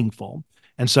it meaningful?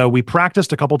 And so we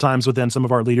practiced a couple times within some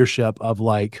of our leadership of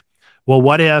like, well,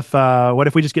 what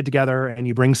if we just get together and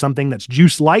you bring something that's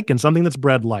juice-like and something that's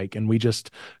bread-like, and we just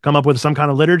come up with some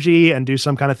kind of liturgy and do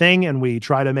some kind of thing, and we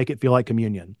try to make it feel like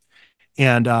communion.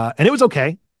 And it was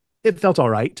okay. It felt all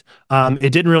right. It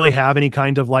didn't really have any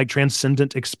kind of like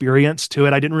transcendent experience to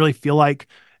it. I didn't really feel like,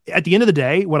 at the end of the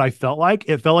day, what I felt like,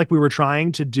 it felt like we were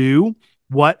trying to do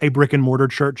what a brick and mortar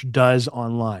church does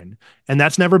online. And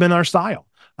that's never been our style.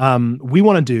 We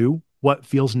want to do what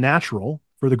feels natural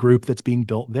for the group that's being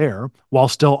built there while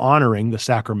still honoring the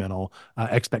sacramental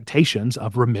expectations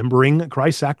of remembering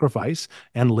Christ's sacrifice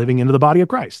and living into the body of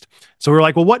Christ. So we're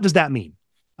like, well, what does that mean?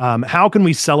 How can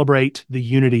we celebrate the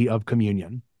unity of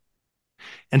communion?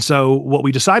 And so what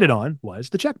we decided on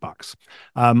was the checkbox.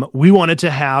 We wanted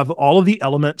to have all of the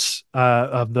elements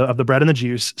of the bread and the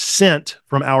juice sent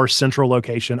from our central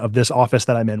location of this office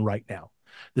that I'm in right now.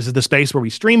 This is the space where we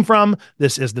stream from.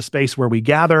 This is the space where we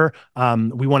gather.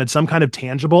 We wanted some kind of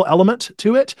tangible element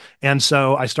to it. And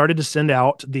so I started to send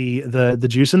out the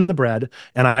juice and the bread.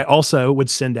 And I also would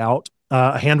send out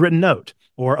a handwritten note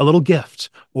or a little gift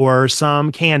or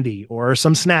some candy or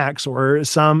some snacks or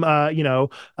some,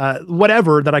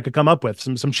 whatever that I could come up with,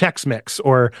 some Chex Mix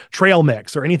or trail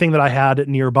mix or anything that I had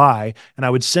nearby. And I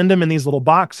would send them in these little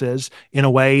boxes in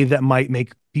a way that might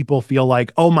make people feel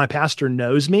like, oh, my pastor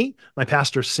knows me. My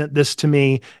pastor sent this to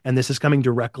me, and this is coming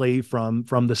directly from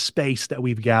the space that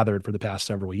we've gathered for the past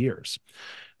several years.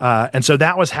 And so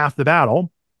that was half the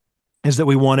battle, is that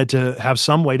we wanted to have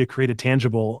some way to create a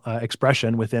tangible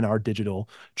expression within our digital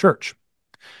church.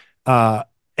 And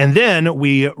then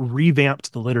we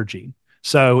revamped the liturgy.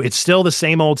 So it's still the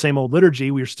same old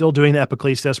liturgy. We're still doing the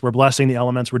epiclesis. We're blessing the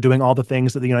elements. We're doing all the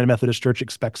things that the United Methodist Church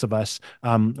expects of us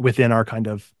within our kind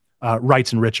of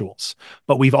rites and rituals.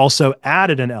 But we've also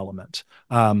added an element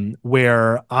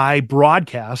where I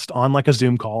broadcast on like a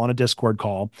Zoom call, on a Discord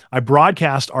call, I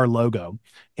broadcast our logo.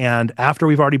 And after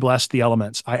we've already blessed the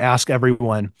elements, I ask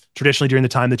everyone, traditionally during the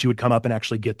time that you would come up and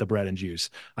actually get the bread and juice,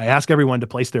 I ask everyone to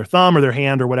place their thumb or their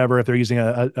hand or whatever, if they're using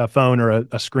a phone or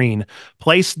a screen,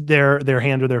 place their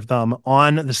hand or their thumb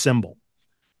on the symbol.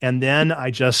 And then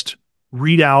I just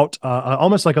read out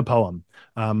almost like a poem,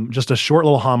 just a short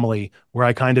little homily where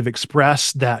I kind of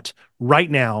express that right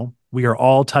now we are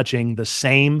all touching the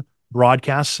same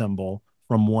broadcast symbol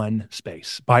from one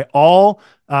space. By all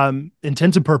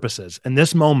intents and purposes, in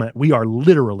this moment, we are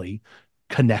literally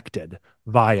connected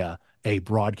via a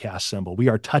broadcast symbol. We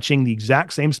are touching the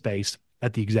exact same space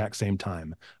at the exact same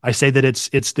time. I say that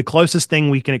it's the closest thing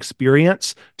we can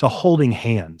experience to holding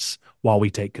hands while we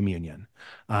take communion.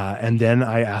 And then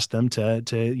I ask them to,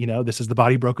 this is the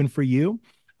body broken for you,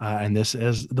 and this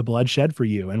is the blood shed for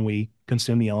you. And we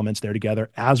consume the elements there together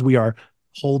as we are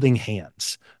holding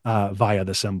hands via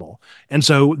the symbol. And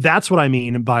so that's what I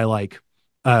mean by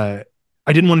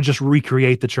I didn't want to just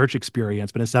recreate the church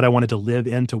experience, but instead I wanted to live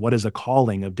into what is a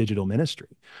calling of digital ministry.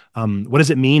 What does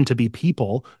it mean to be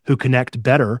people who connect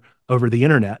better over the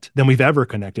internet than we've ever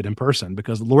connected in person?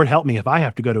 Because Lord help me, if I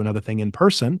have to go to another thing in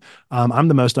person, I'm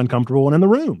the most uncomfortable one in the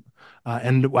room.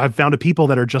 And I've found people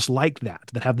that are just like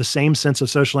that have the same sense of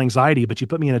social anxiety, but you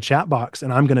put me in a chat box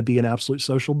and I'm going to be an absolute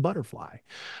social butterfly.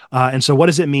 And so what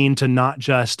does it mean to not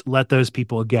just let those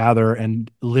people gather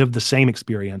and live the same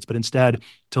experience, but instead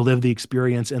to live the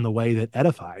experience in the way that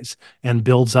edifies and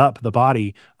builds up the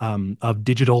body of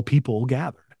digital people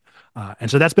gathered?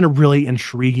 And so that's been a really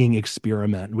intriguing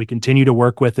experiment. We continue to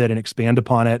work with it and expand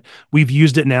upon it. We've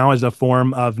used it now as a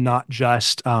form of not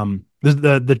just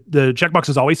the checkbox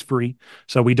is always free,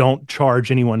 so we don't charge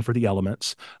anyone for the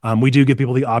elements. We do give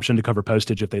people the option to cover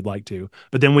postage if they'd like to,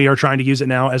 but then we are trying to use it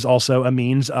now as also a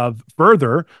means of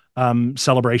further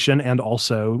celebration and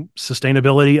also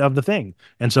sustainability of the thing.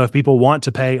 And so if people want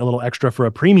to pay a little extra for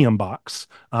a premium box,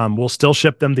 we'll still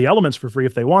ship them the elements for free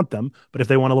if they want them. But if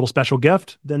they want a little special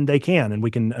gift, then they can, and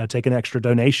we can take an extra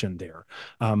donation there.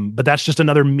 But that's just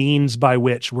another means by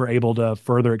which we're able to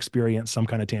further experience some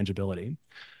kind of tangibility.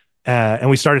 And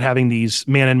we started having these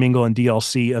Man and Mingle and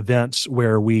DLC events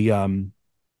where we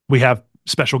have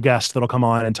special guests that'll come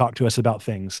on and talk to us about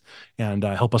things and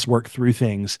help us work through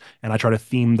things. And I try to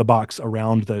theme the box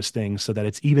around those things so that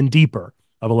it's even deeper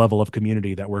of a level of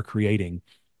community that we're creating.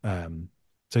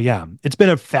 So yeah, it's been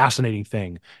a fascinating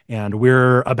thing. And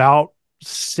we're about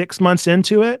 6 months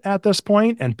into it at this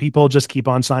point, and people just keep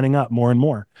on signing up more and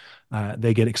more.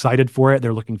 They get excited for it.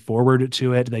 They're looking forward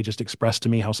to it. They just express to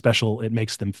me how special it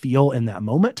makes them feel in that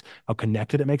moment, how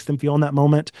connected it makes them feel in that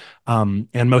moment.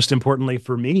 And most importantly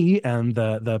for me and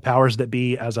the powers that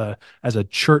be as a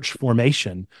church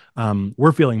formation,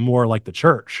 we're feeling more like the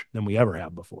church than we ever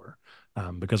have before,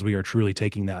 because we are truly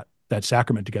taking that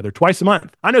sacrament together twice a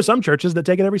month. I know some churches that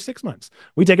take it every 6 months.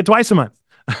 We take it twice a month.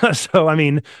 So, I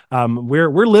mean,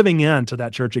 we're living into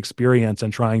that church experience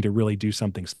and trying to really do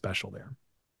something special there.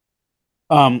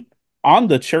 On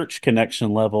the church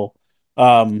connection level,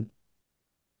 do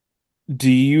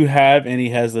you have any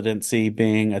hesitancy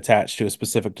being attached to a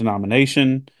specific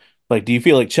denomination? Like, do you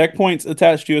feel like checkpoints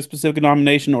attached to a specific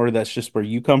denomination, or that's just where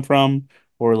you come from?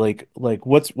 Or like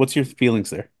what's your feelings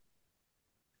there?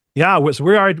 Yeah, so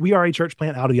we are a church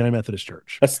plant out of the United Methodist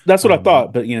Church. That's what I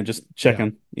thought, but just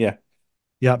checking. Yeah.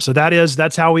 Yeah. So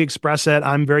that's how we express it.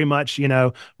 I'm very much,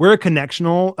 we're a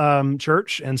connectional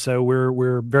church. And so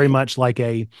we're very much like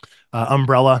a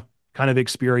umbrella kind of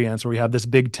experience where we have this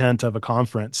big tent of a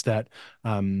conference that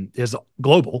is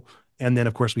global. And then,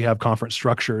 of course, we have conference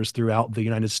structures throughout the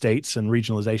United States and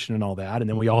regionalization and all that. And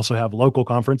then we also have local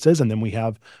conferences, and then we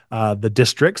have the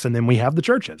districts, and then we have the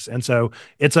churches. And so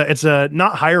it's a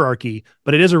not hierarchy,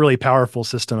 but it is a really powerful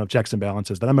system of checks and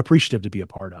balances that I'm appreciative to be a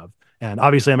part of. And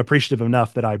obviously, I'm appreciative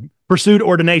enough that I pursued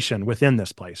ordination within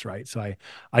this place, right? So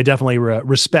I definitely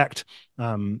respect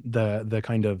the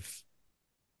kind of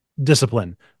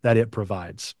discipline that it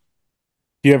provides.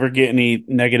 Do you ever get any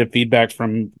negative feedback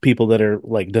from people that are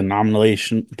like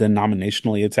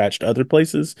denominationally attached to other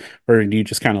places, or do you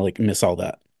just kind of like miss all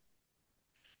that?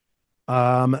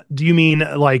 Do you mean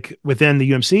like within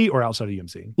the UMC or outside of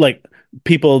UMC? Like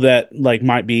people that like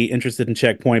might be interested in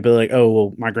Checkpoint, but like, oh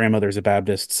well, my grandmother's a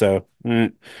Baptist, so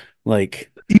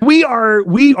like we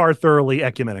are thoroughly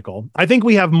ecumenical. I think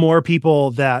we have more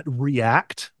people that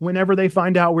react whenever they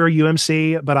find out we're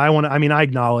UMC, but I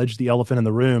acknowledge the elephant in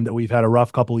the room that we've had a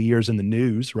rough couple of years in the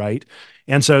news, right?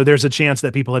 And so there's a chance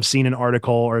that people have seen an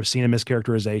article or have seen a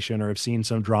mischaracterization or have seen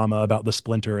some drama about the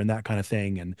splinter and that kind of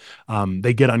thing. And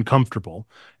they get uncomfortable.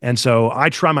 And so I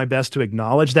try my best to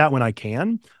acknowledge that when I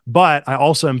can, but I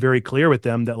also am very clear with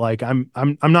them that like I'm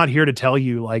not here to tell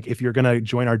you like if you're going to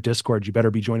join our Discord, you better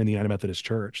be joining the United Methodist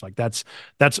Church. Like that's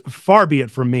far be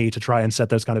it from me to try and set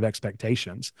those kind of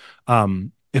expectations.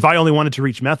 If I only wanted to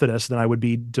reach Methodists, then I would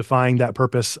be defying that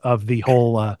purpose of the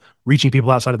whole reaching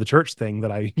people outside of the church thing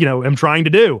that I, am trying to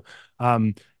do.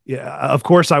 Yeah, of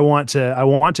course, I want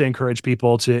to encourage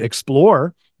people to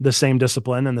explore the same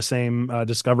discipline and the same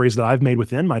discoveries that I've made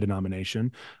within my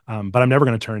denomination, but I'm never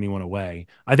going to turn anyone away.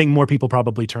 I think more people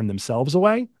probably turn themselves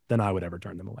away than I would ever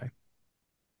turn them away.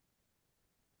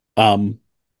 Um,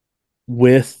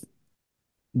 with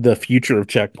the future of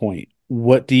Checkpoint,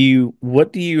 what do you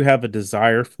have a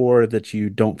desire for that you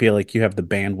don't feel like you have the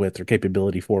bandwidth or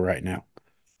capability for right now?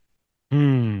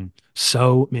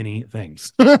 So many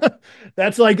things.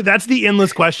 That's the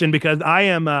endless question because I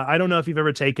don't know if you've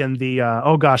ever taken the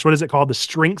oh gosh, what is it called? The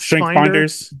Strengths Strength Finder.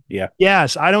 finders? Yeah.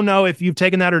 Yes, I don't know if you've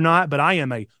taken that or not, but I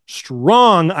am a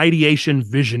strong ideation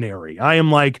visionary. I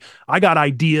am like, I got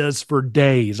ideas for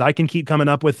days. I can keep coming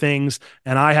up with things,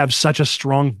 and I have such a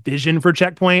strong vision for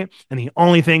Checkpoint. And the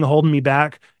only thing holding me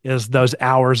back is those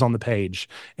hours on the page.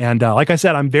 And like I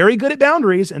said, I'm very good at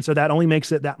boundaries, and so that only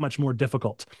makes it that much more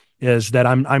difficult. Is that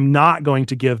I'm not going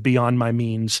to give beyond my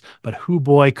means, but who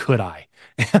boy could I?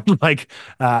 And like,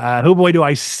 who boy do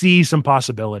I see some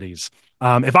possibilities?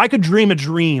 If I could dream a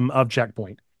dream of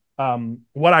Checkpoint,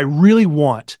 what I really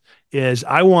want is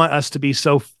I want us to be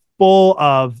so full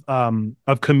of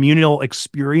communal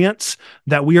experience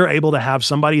that we are able to have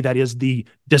somebody that is the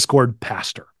Discord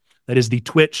pastor, that is the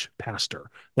Twitch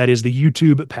pastor, that is the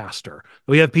YouTube pastor.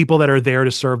 We have people that are there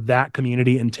to serve that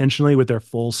community intentionally with their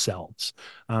full selves,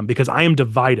 because I am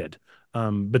divided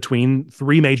between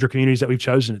three major communities that we've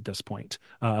chosen at this point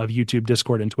of YouTube,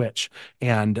 Discord, and Twitch.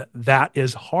 And that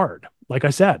is hard. Like I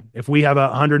said, if we have a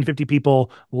 150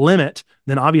 people limit,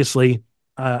 then obviously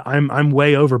I'm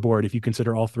way overboard if you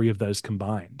consider all three of those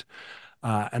combined.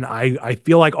 And I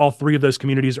feel like all three of those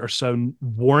communities are so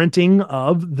warranting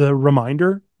of the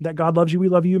reminder that God loves you, we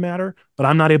love you, matter, but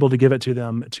I'm not able to give it to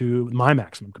them to my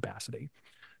maximum capacity.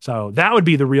 So that would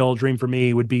be the real dream for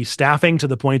me, would be staffing to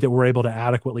the point that we're able to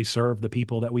adequately serve the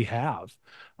people that we have.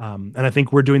 And I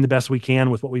think we're doing the best we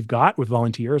can with what we've got with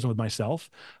volunteers and with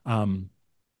myself.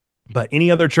 But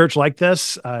any other church like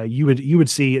this, you would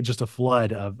see just a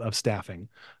flood of staffing,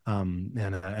 and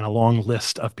a long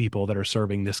list of people that are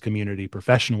serving this community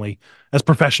professionally as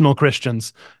professional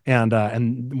Christians, and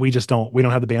we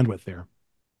don't have the bandwidth there.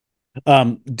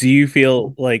 Do you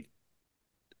feel like,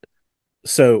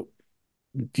 so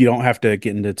you don't have to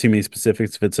get into too many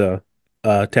specifics if it's a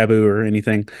taboo or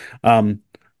anything. Um,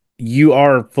 you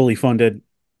are fully funded.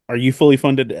 Are you fully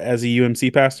funded as a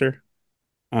UMC pastor?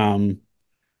 Um,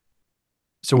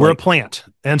 So we're a like, plant,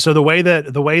 and so the way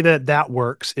that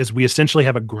works is we essentially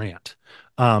have a grant,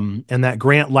 and that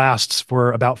grant lasts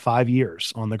for about 5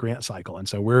 years on the grant cycle, and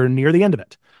so we're near the end of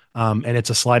it, and it's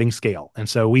a sliding scale, and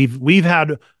so we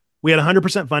had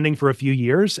 100% funding for a few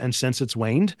years, and since it's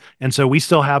waned, and so we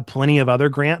still have plenty of other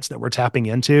grants that we're tapping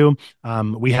into.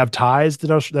 We have ties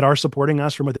that are supporting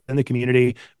us from within the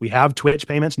community. We have Twitch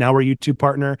payments. Now we're a YouTube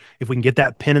partner. If we can get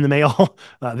that pin in the mail,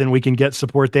 then we can get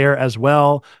support there as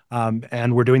well.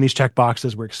 And we're doing these check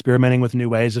boxes. We're experimenting with new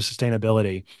ways of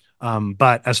sustainability.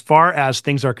 But as far as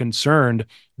things are concerned,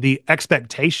 the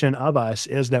expectation of us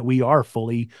is that we are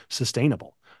fully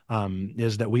sustainable,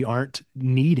 is that we aren't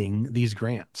needing these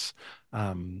grants.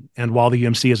 And while the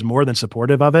UMC is more than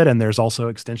supportive of it, and there's also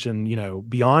extension,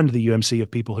 beyond the UMC of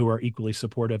people who are equally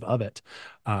supportive of it,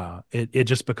 it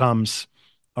just becomes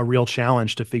a real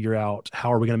challenge to figure out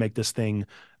how are we going to make this thing.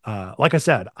 Like I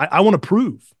said, I want to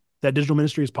prove that digital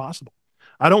ministry is possible.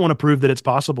 I don't want to prove that it's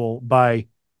possible by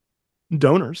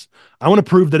donors. I want to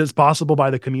prove that it's possible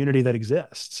by the community that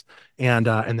exists. And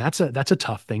that's a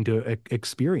tough thing to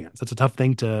experience. That's a tough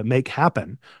thing to make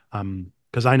happen.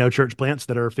 Because I know church plants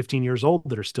that are 15 years old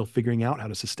that are still figuring out how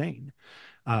to sustain.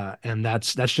 And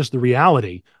that's just the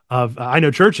reality of, I know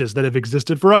churches that have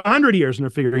existed for 100 years and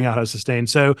are figuring out how to sustain.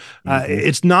 So mhm.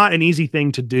 it's not an easy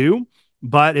thing to do,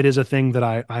 but it is a thing that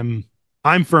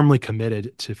I'm firmly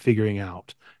committed to figuring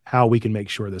out how we can make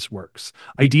sure this works.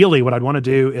 Ideally, what I'd want to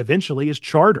do eventually is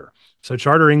charter. So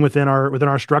chartering within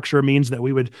our structure means that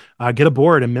we would get a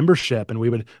board and membership, and we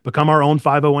would become our own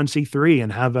 501(c)(3)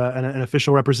 and have an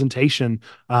official representation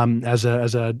as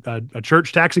a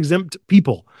church tax exempt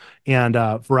people. And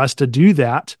for us to do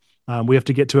that, we have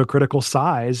to get to a critical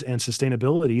size and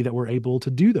sustainability that we're able to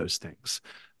do those things.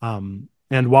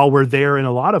 And while we're there in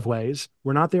a lot of ways,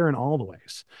 we're not there in all the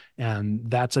ways. And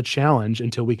that's a challenge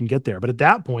until we can get there. But at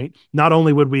that point, not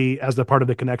only would we, as the part of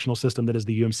the connectional system that is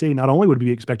the UMC, not only would we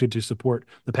be expected to support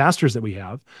the pastors that we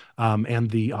have and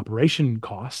the operation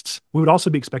costs, we would also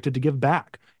be expected to give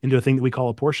back into a thing that we call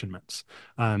apportionments.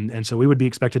 And so we would be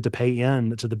expected to pay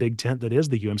in to the big tent that is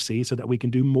the UMC so that we can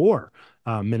do more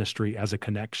ministry as a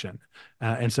connection.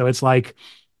 And so it's like,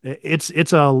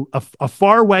 it's a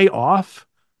far way off,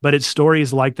 but it's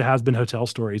stories like the Has Been Hotel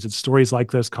stories. It's stories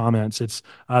like those comments. It's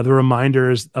the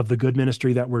reminders of the good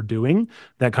ministry that we're doing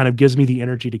that kind of gives me the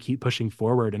energy to keep pushing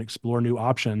forward and explore new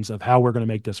options of how we're going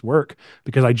to make this work,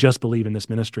 because I just believe in this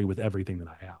ministry with everything that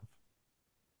I have.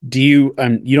 Do you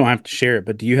you don't have to share it,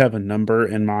 but do you have a number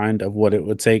in mind of what it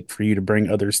would take for you to bring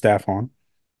other staff on?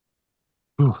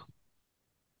 Ooh.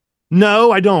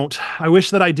 No, I don't. I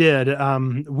wish that I did.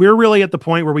 We're really at the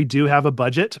point where we do have a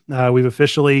budget. We've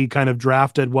officially kind of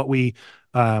drafted what we've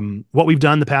done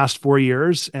the past 4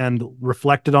 years and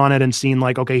reflected on it and seen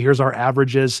like, okay, here's our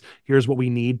averages. Here's what we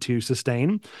need to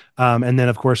sustain. And then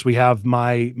of course we have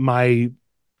my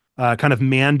kind of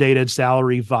mandated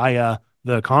salary via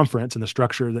the conference and the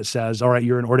structure that says, all right,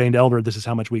 you're an ordained elder. This is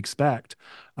how much we expect,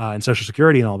 and Social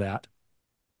Security and all that.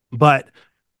 But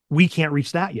we can't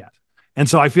reach that yet. And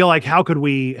so I feel like how can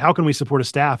we support a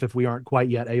staff if we aren't quite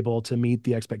yet able to meet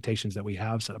the expectations that we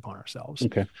have set upon ourselves?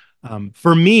 Okay.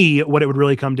 For me, what it would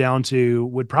really come down to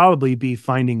would probably be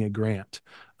finding a grant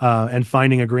and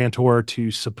finding a grantor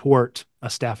to support a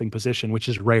staffing position, which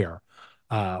is rare.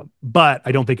 But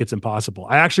I don't think it's impossible.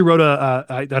 I actually wrote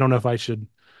I don't know if I should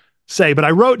say, but I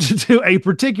wrote to a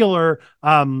particular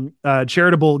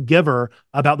charitable giver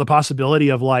about the possibility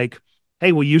of like,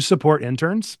 hey, will you support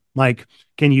interns? Like,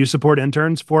 can you support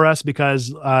interns for us?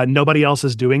 Because nobody else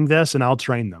is doing this and I'll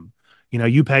train them. You know,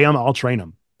 you pay them, I'll train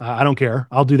them. I don't care.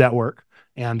 I'll do that work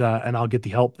and I'll get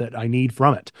the help that I need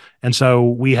from it. And so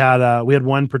we had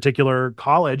one particular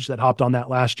college that hopped on that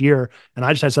last year, and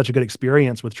I just had such a good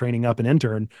experience with training up an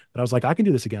intern that I was like, I can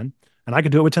do this again, and I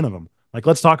could do it with 10 of them. Like,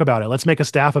 let's talk about it. Let's make a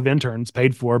staff of interns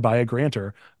paid for by a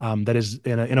grantor that is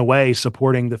in a way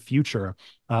supporting the future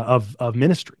of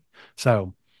ministry.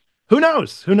 So who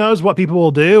knows? Who knows what people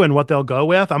will do and what they'll go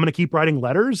with? I'm going to keep writing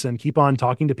letters and keep on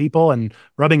talking to people and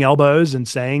rubbing elbows and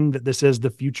saying that this is the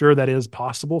future that is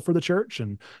possible for the church.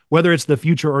 And whether it's the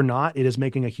future or not, it is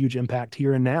making a huge impact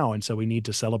here and now. And so we need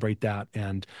to celebrate that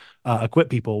and equip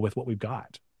people with what we've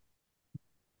got.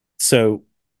 So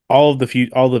all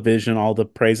the vision, all the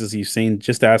praises you've seen,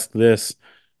 just ask this.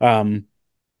 Um,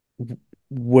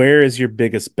 where is your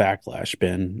biggest backlash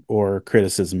been or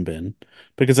criticism been?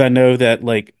 Because I know that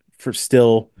like for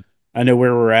still, I know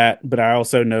where we're at, but I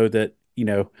also know that,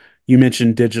 you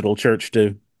mentioned digital church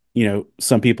to,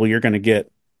 some people you're going to get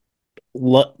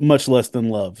much less than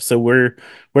love. So where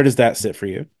does that sit for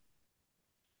you?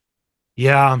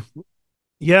 Yeah.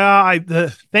 Yeah.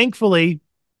 Thankfully,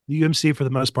 the UMC for the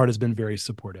most part has been very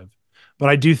supportive. But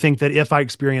I do think that if I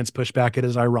experience pushback, it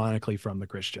is ironically from the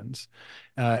Christians.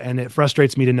 And it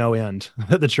frustrates me to no end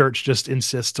that the church just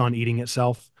insists on eating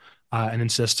itself and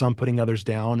insists on putting others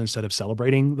down instead of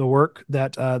celebrating the work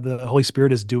that the Holy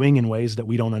Spirit is doing in ways that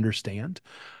we don't understand.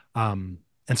 And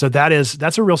so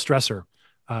that's a real stressor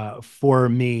for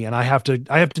me. And I have to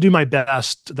do my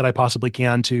best that I possibly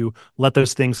can to let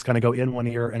those things kind of go in one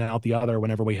ear and out the other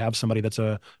whenever we have somebody that's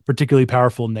a particularly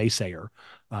powerful naysayer.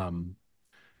 Um,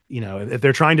 if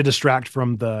they're trying to distract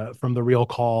from the real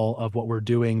call of what we're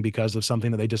doing because of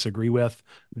something that they disagree with,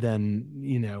 then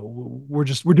we're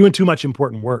doing too much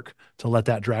important work to let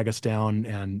that drag us down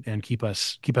and keep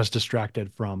us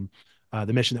distracted from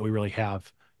the mission that we really have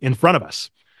in front of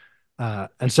us.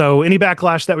 And so any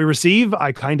backlash that we receive,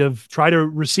 I kind of try to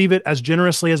receive it as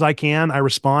generously as I can. I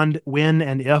respond when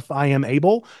and if I am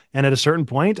able. And at a certain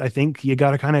point, I think you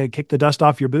got to kind of kick the dust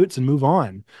off your boots and move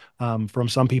on from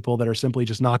some people that are simply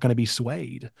just not going to be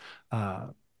swayed.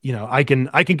 I can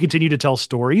continue to tell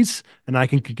stories and I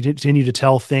can continue to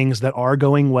tell things that are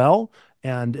going well.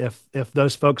 And if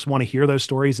those folks want to hear those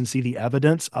stories and see the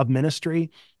evidence of ministry,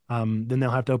 then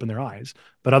they'll have to open their eyes.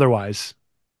 But otherwise,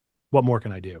 what more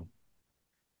can I do?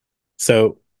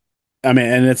 So, I mean,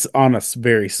 and it's on a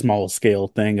very small scale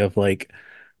thing of like,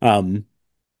 um,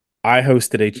 I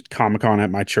hosted a Comic Con at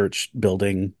my church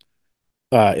building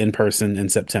in person in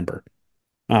September.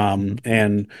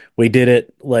 And we did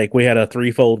it like we had a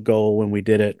threefold goal when we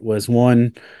did it was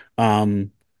one, um,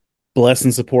 bless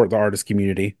and support the artist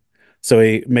community. So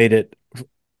we made it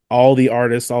all the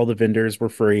artists, all the vendors were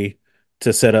free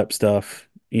to set up stuff.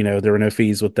 There were no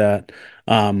fees with that.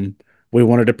 We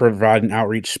wanted to provide an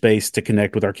outreach space to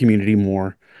connect with our community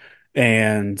more.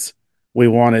 And we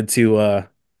wanted to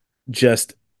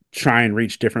just try and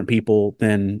reach different people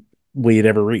than we had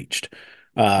ever reached.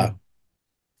 Uh, Mm,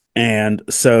 and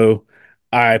so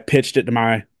I pitched it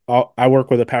to I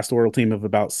work with a pastoral team of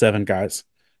about 7 guys,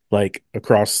 like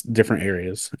across different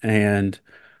areas and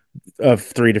of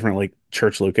 3 different like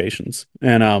church locations.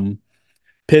 And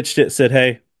pitched it, said,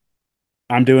 "Hey,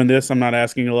 I'm doing this. I'm not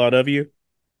asking a lot of you.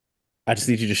 I just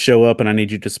need you to show up and I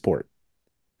need you to support."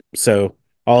 So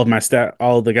all of my staff,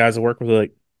 all of the guys I work with, are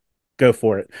like, go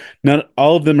for it. None,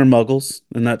 all of them are muggles,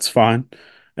 and that's fine.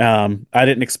 I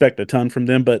didn't expect a ton from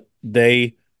them, but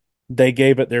they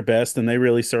gave it their best and they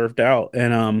really served out.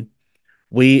 And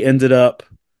we ended up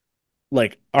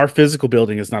like our physical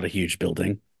building is not a huge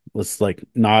building. It's like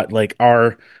not like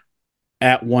our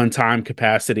at one time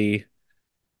capacity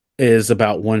is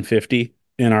about 150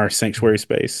 in our sanctuary mm,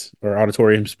 space or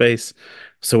auditorium space.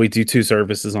 So we do 2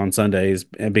 services on Sundays,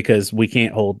 and because we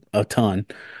can't hold a ton,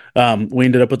 we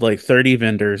ended up with like 30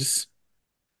 vendors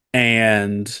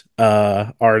and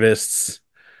artists.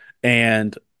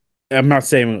 And I'm not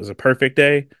saying it was a perfect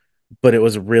day, but it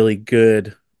was a really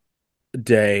good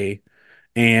day.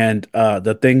 And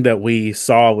the thing that we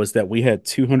saw was that we had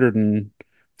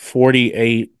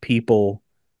 248 people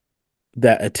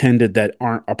that attended that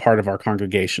aren't a part of our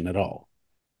congregation at all,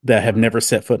 that have wow. never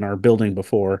set foot in our building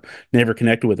before, never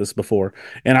connected with us before.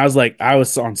 And I was like, I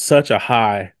was on such a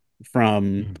high from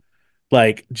Mm,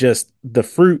 like just the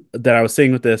fruit that I was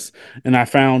seeing with this. And I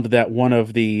found that one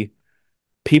of the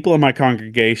people in my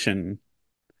congregation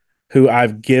who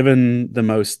I've given the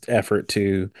most effort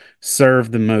to,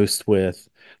 serve the most with.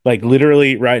 Like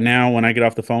literally right now, when I get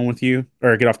off the phone with you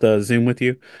or get off the Zoom with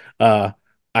you, uh,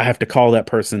 I have to call that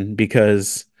person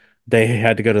because they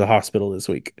had to go to the hospital this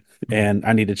week mm, and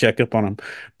I need to check up on them.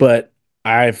 But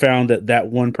I found that that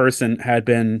one person had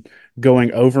been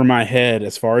going over my head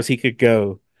as far as he could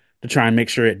go to try and make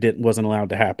sure it didn't wasn't allowed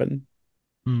to happen.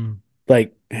 mm,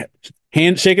 Like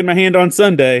hand shaking my hand on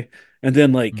Sunday and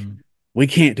then like mm. we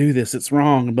can't do this, it's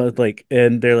wrong, but like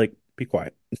and they're like be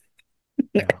quiet.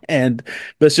 Yeah. And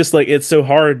but it's just like it's so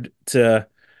hard to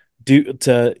do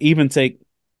to even take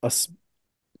us,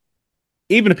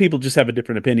 even if people just have a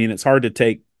different opinion, it's hard to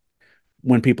take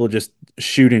when people are just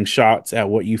shooting shots at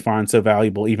what you find so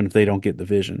valuable even if they don't get the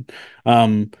vision.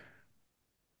 um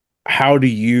how do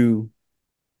you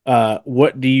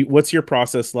what's your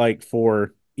process like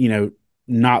for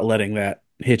not letting that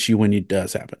hit you when it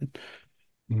does happen?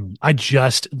 I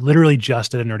just literally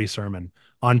just did a nerdy sermon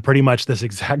on pretty much this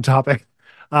exact topic.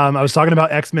 I was talking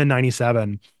about X-Men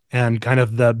 97 and kind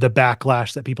of the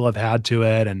backlash that people have had to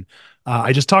it. And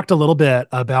I just talked a little bit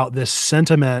about this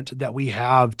sentiment that we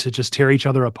have to just tear each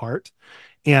other apart.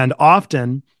 And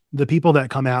often the people that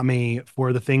come at me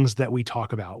for the things that we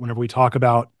talk about, whenever we talk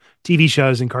about TV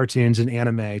shows and cartoons and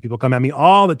anime, people come at me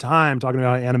all the time talking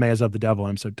about anime is of the devil.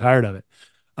 And I'm so tired of it.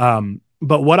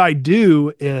 But what I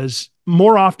do is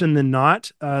more often than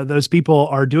not, those people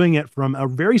are doing it from a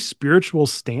very spiritual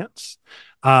stance.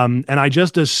 And I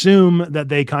just assume that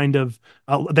they kind of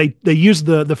they use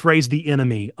the phrase "the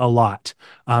enemy" a lot.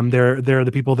 They're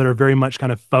the people that are very much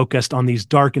kind of focused on these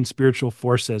dark and spiritual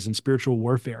forces and spiritual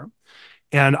warfare.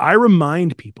 And I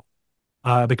remind people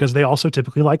because they also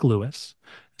typically like Lewis.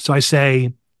 So I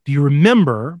say, "Do you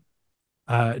remember?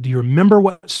 Do you remember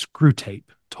what Screw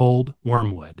Tape told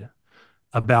Wormwood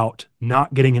about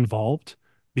not getting involved?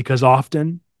 Because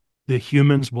often the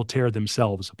humans will tear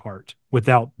themselves apart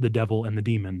without the devil and the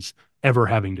demons ever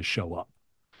having to show up."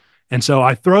 And so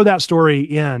I throw that story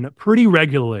in pretty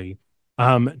regularly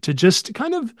to just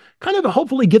kind of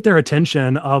hopefully get their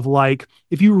attention of like,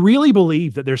 if you really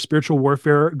believe that there's spiritual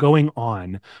warfare going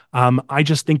on, I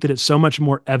just think that it's so much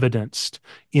more evidenced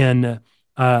in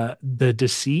the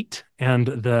deceit and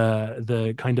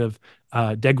the kind of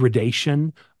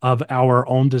degradation of our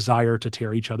own desire to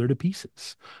tear each other to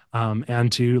pieces,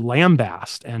 and to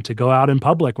lambast and to go out in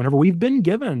public whenever we've been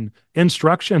given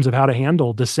instructions of how to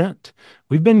handle dissent.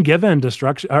 We've been given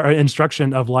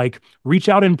instruction of like, reach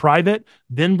out in private,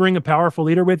 then bring a powerful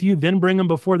leader with you, then bring them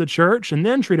before the church, and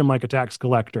then treat them like a tax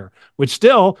collector, which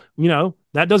still,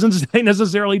 that doesn't say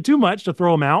necessarily too much to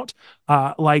throw them out.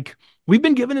 Like, we've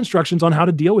been given instructions on how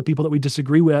to deal with people that we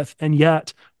disagree with, and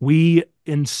yet we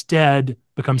instead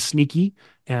become sneaky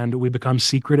and we become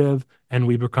secretive and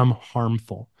we become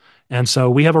harmful. And so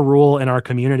we have a rule in our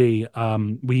community.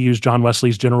 We use John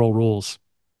Wesley's general rules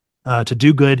to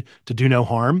do good, to do no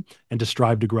harm, and to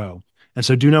strive to grow. And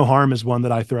so, do no harm is one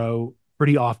that I throw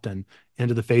pretty often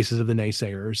into the faces of the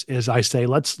naysayers. Is I say,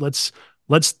 let's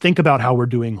think about how we're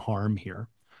doing harm here.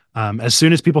 As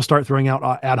soon as people start throwing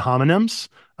out ad hominems,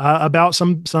 about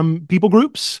some people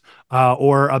groups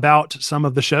or about some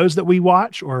of the shows that we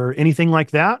watch or anything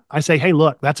like that, I say, hey,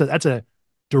 look, that's a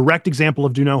direct example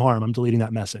of do no harm. I'm deleting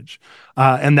that message.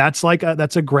 And that's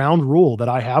a ground rule that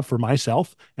I have for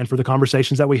myself and for the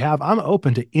conversations that we have. I'm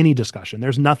open to any discussion.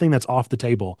 There's nothing that's off the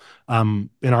table in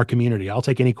our community. I'll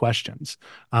take any questions.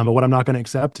 But what I'm not going to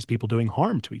accept is people doing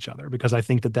harm to each other, because I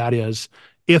think that is,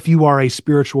 if you are a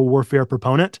spiritual warfare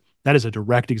proponent, that is a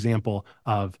direct example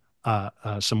of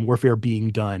some warfare being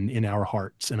done in our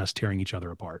hearts and us tearing each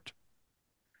other apart.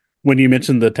 When you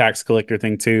mentioned the tax collector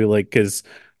thing too, like, because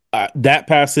that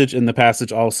passage and the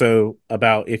passage also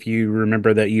about if you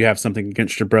remember that you have something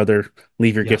against your brother,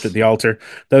 leave your gift at Yes. the altar,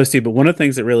 those two. But one of the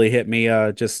things that really hit me,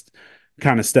 just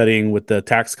kind of studying with the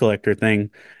tax collector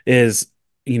thing, is,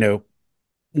 you know,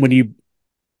 when you,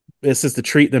 it says to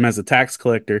treat them as a tax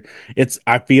collector, it's,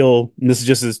 I feel, and this is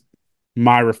just as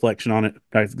my reflection on it,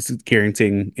 not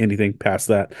guaranteeing anything past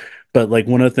that, but like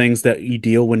one of the things that you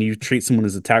deal when you treat someone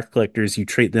as a tax collector is you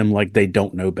treat them like they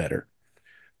don't know better.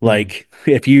 Mm, Like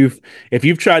if you've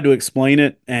tried to explain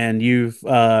it and you've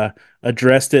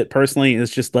addressed it personally,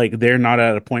 it's just like they're not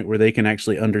at a point where they can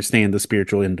actually understand the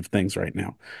spiritual end of things right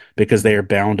now because they mm, are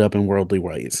bound up in worldly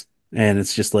ways. And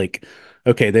it's just like,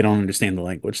 okay, they don't understand the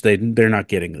language. They're not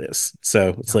getting this.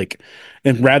 So it's yeah, like,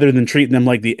 and rather than treating them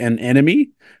like an enemy,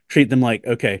 treat them like,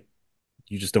 okay,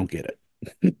 you just don't get it.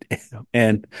 yeah.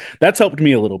 And that's helped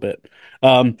me a little bit.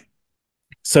 Um,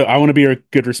 so I want to be a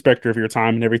good respecter of your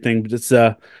time and everything, but it's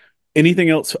anything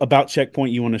else about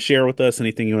Checkpoint you want to share with us?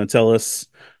 Anything you want to tell us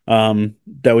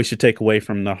that we should take away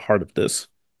from the heart of this?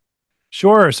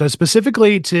 Sure. So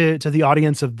specifically to the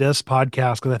audience of this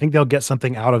podcast, because I think they'll get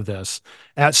something out of this.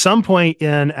 At some point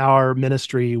in our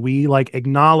ministry, we like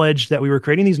acknowledged that we were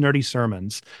creating these nerdy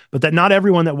sermons, but that not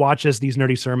everyone that watches these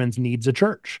nerdy sermons needs a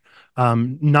church.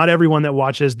 Not everyone that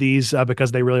watches these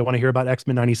because they really want to hear about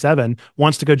X-Men 97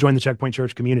 wants to go join the Checkpoint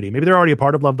Church community. Maybe they're already a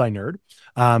part of Love Thy Nerd.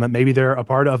 Maybe they're a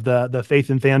part of the Faith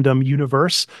and Fandom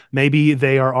universe. Maybe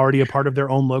they are already a part of their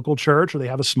own local church, or they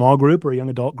have a small group or a young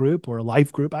adult group or a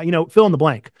life group, fill in the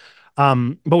blank.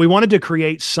 But we wanted to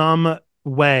create some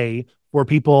way for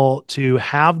people to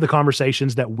have the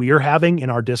conversations that we're having in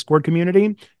our Discord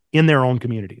community in their own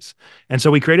communities. And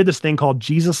so we created this thing called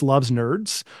Jesus Loves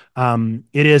Nerds.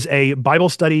 It is a Bible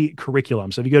study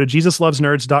curriculum. So if you go to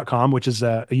jesuslovesnerds.com, which is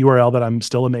a URL that I'm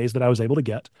still amazed that I was able to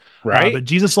get, Right? but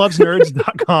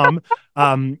jesuslovesnerds.com,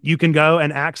 you can go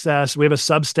and access, we have a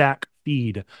Substack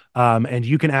feed, and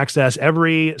you can access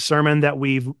every sermon that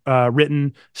we've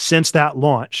written since that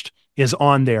launched is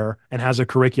on there and has a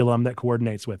curriculum that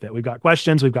coordinates with it. We've got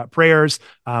questions, we've got prayers,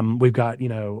 we've got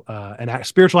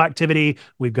spiritual activity,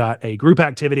 we've got a group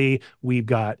activity, we've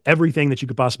got everything that you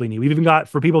could possibly need. We've even got,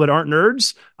 for people that aren't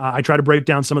nerds, I try to break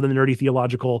down some of the nerdy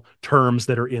theological terms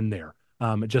that are in there,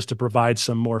 just to provide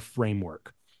some more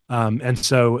framework. And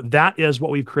so that is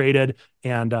what we've created.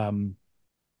 And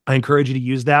I encourage you to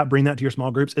use that, bring that to your small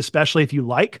groups, especially if you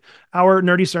like our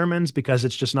nerdy sermons, because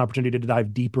it's just an opportunity to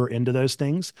dive deeper into those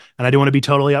things. And I do want to be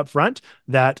totally upfront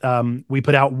that we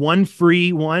put out one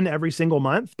free one every single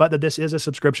month, but that this is a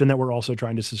subscription that we're also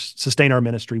trying to sustain our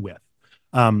ministry with.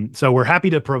 So we're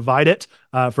happy to provide it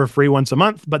for free once a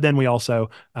month, but then we also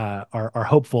are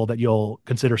hopeful that you'll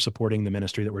consider supporting the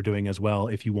ministry that we're doing as well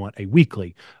if you want a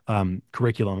weekly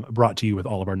curriculum brought to you with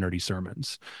all of our nerdy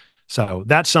sermons. So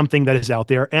that's something that is out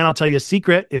there. And I'll tell you a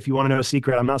secret. If you want to know a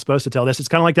secret, I'm not supposed to tell this. It's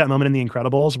kind of like that moment in The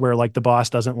Incredibles where like the boss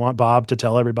doesn't want Bob to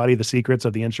tell everybody the secrets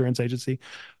of the insurance agency.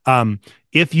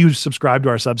 If you subscribe to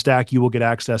our Substack, you will get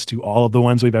access to all of the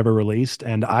ones we've ever released.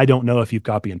 And I don't know if you've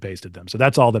copy and pasted them. So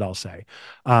that's all that I'll say.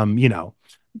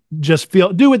 Just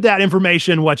do with that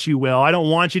information what you will. I don't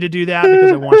want you to do that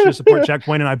because I want you to support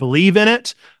Checkpoint and I believe in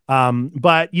it.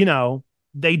 But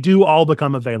they do all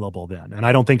become available then. And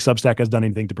I don't think Substack has done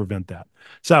anything to prevent that.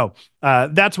 So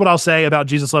that's what I'll say about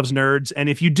Jesus Loves Nerds. And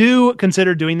if you do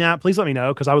consider doing that, please let me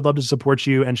know, because I would love to support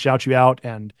you and shout you out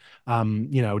and,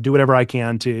 do whatever I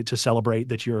can to celebrate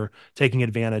that you're taking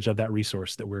advantage of that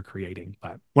resource that we're creating.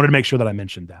 But wanted to make sure that I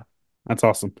mentioned that. That's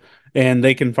awesome. And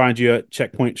they can find you at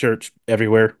Checkpoint Church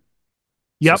everywhere.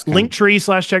 It's Yep. just kind of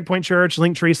Linktree/Checkpoint Church,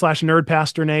 Linktree/Nerd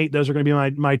Pastor Nate. Those are going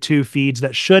to be my two feeds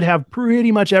that should have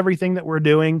pretty much everything that we're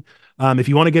doing. If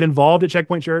you want to get involved at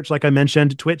Checkpoint Church, like I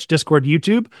mentioned, Twitch, Discord,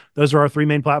 YouTube, those are our three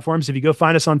main platforms. If you go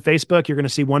find us on Facebook, you're going to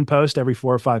see one post every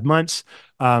 4 or 5 months.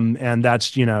 And that's,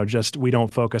 just, we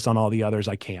don't focus on all the others.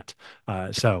 I can't.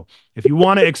 So if you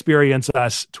want to experience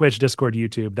us, Twitch, Discord,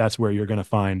 YouTube, that's where you're going to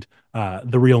find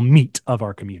the real meat of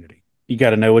our community. you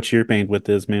got to know what your bandwidth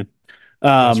is, man.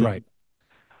 That's Um, right.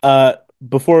 uh,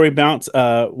 before we bounce,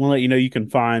 we'll let you know you can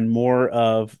find more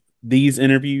of these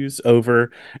interviews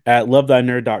over at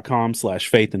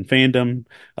lovethynerd.com/faith and fandom,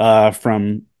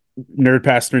 from Nerd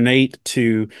Pastor Nate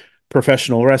to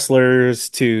professional wrestlers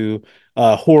to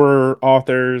horror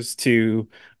authors to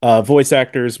voice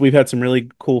actors. We've had some really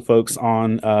cool folks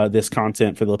on this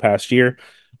content for the past year.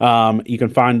 You can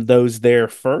find those there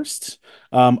first.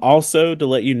 Also, to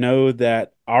let you know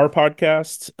that our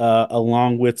podcast,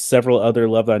 along with several other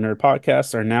Love Thy Nerd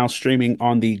podcasts, are now streaming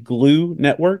on the Glue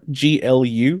Network,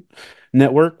 GLU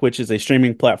Network, which is a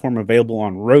streaming platform available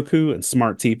on Roku and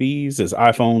smart TVs, as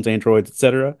iPhones, Androids,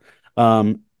 etc.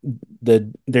 Um,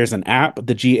 there's an app,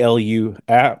 the GLU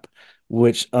app,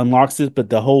 which unlocks it, but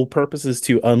the whole purpose is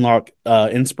to unlock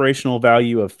inspirational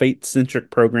value of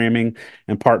faith-centric programming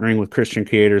and partnering with Christian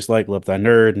creators like Love Thy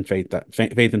Nerd and Faith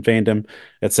and Fandom,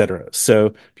 etc. So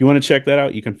if you want to check that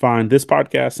out, you can find this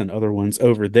podcast and other ones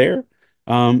over there.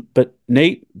 But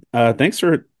Nate, thanks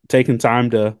for taking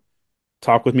time to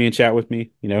talk with me and chat with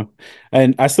me,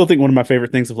 and I still think one of my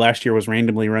favorite things of last year was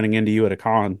randomly running into you at a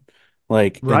con,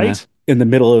 like Right? in the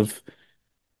middle of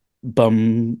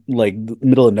like the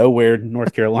middle of nowhere,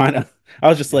 North Carolina. I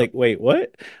was just Yep. like, wait,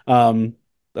 what? That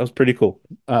was pretty cool.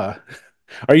 Are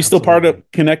you still part of Absolutely.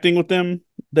 connecting with them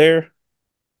there?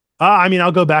 I mean,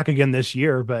 I'll go back again this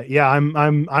year, but yeah,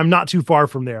 I'm not too far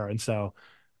from there, and so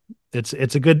it's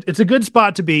a good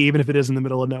spot to be, even if it is in the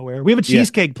middle of nowhere. We have a Yeah,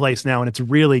 cheesecake place now, and it's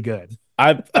really good.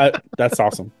 I that's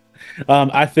awesome.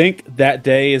 I think that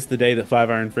day is the day that Five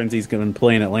Iron Frenzy is going to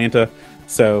play in Atlanta.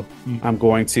 So Mm. I'm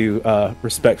going to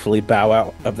respectfully bow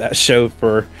out of that show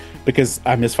because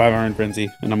I miss Five Iron Frenzy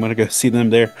and I'm going to go see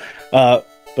them there.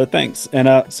 But thanks. And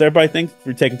so everybody, thanks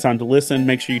for taking time to listen.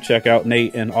 Make sure you check out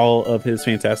Nate and all of his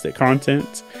fantastic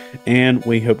content. And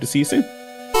we hope to see you soon.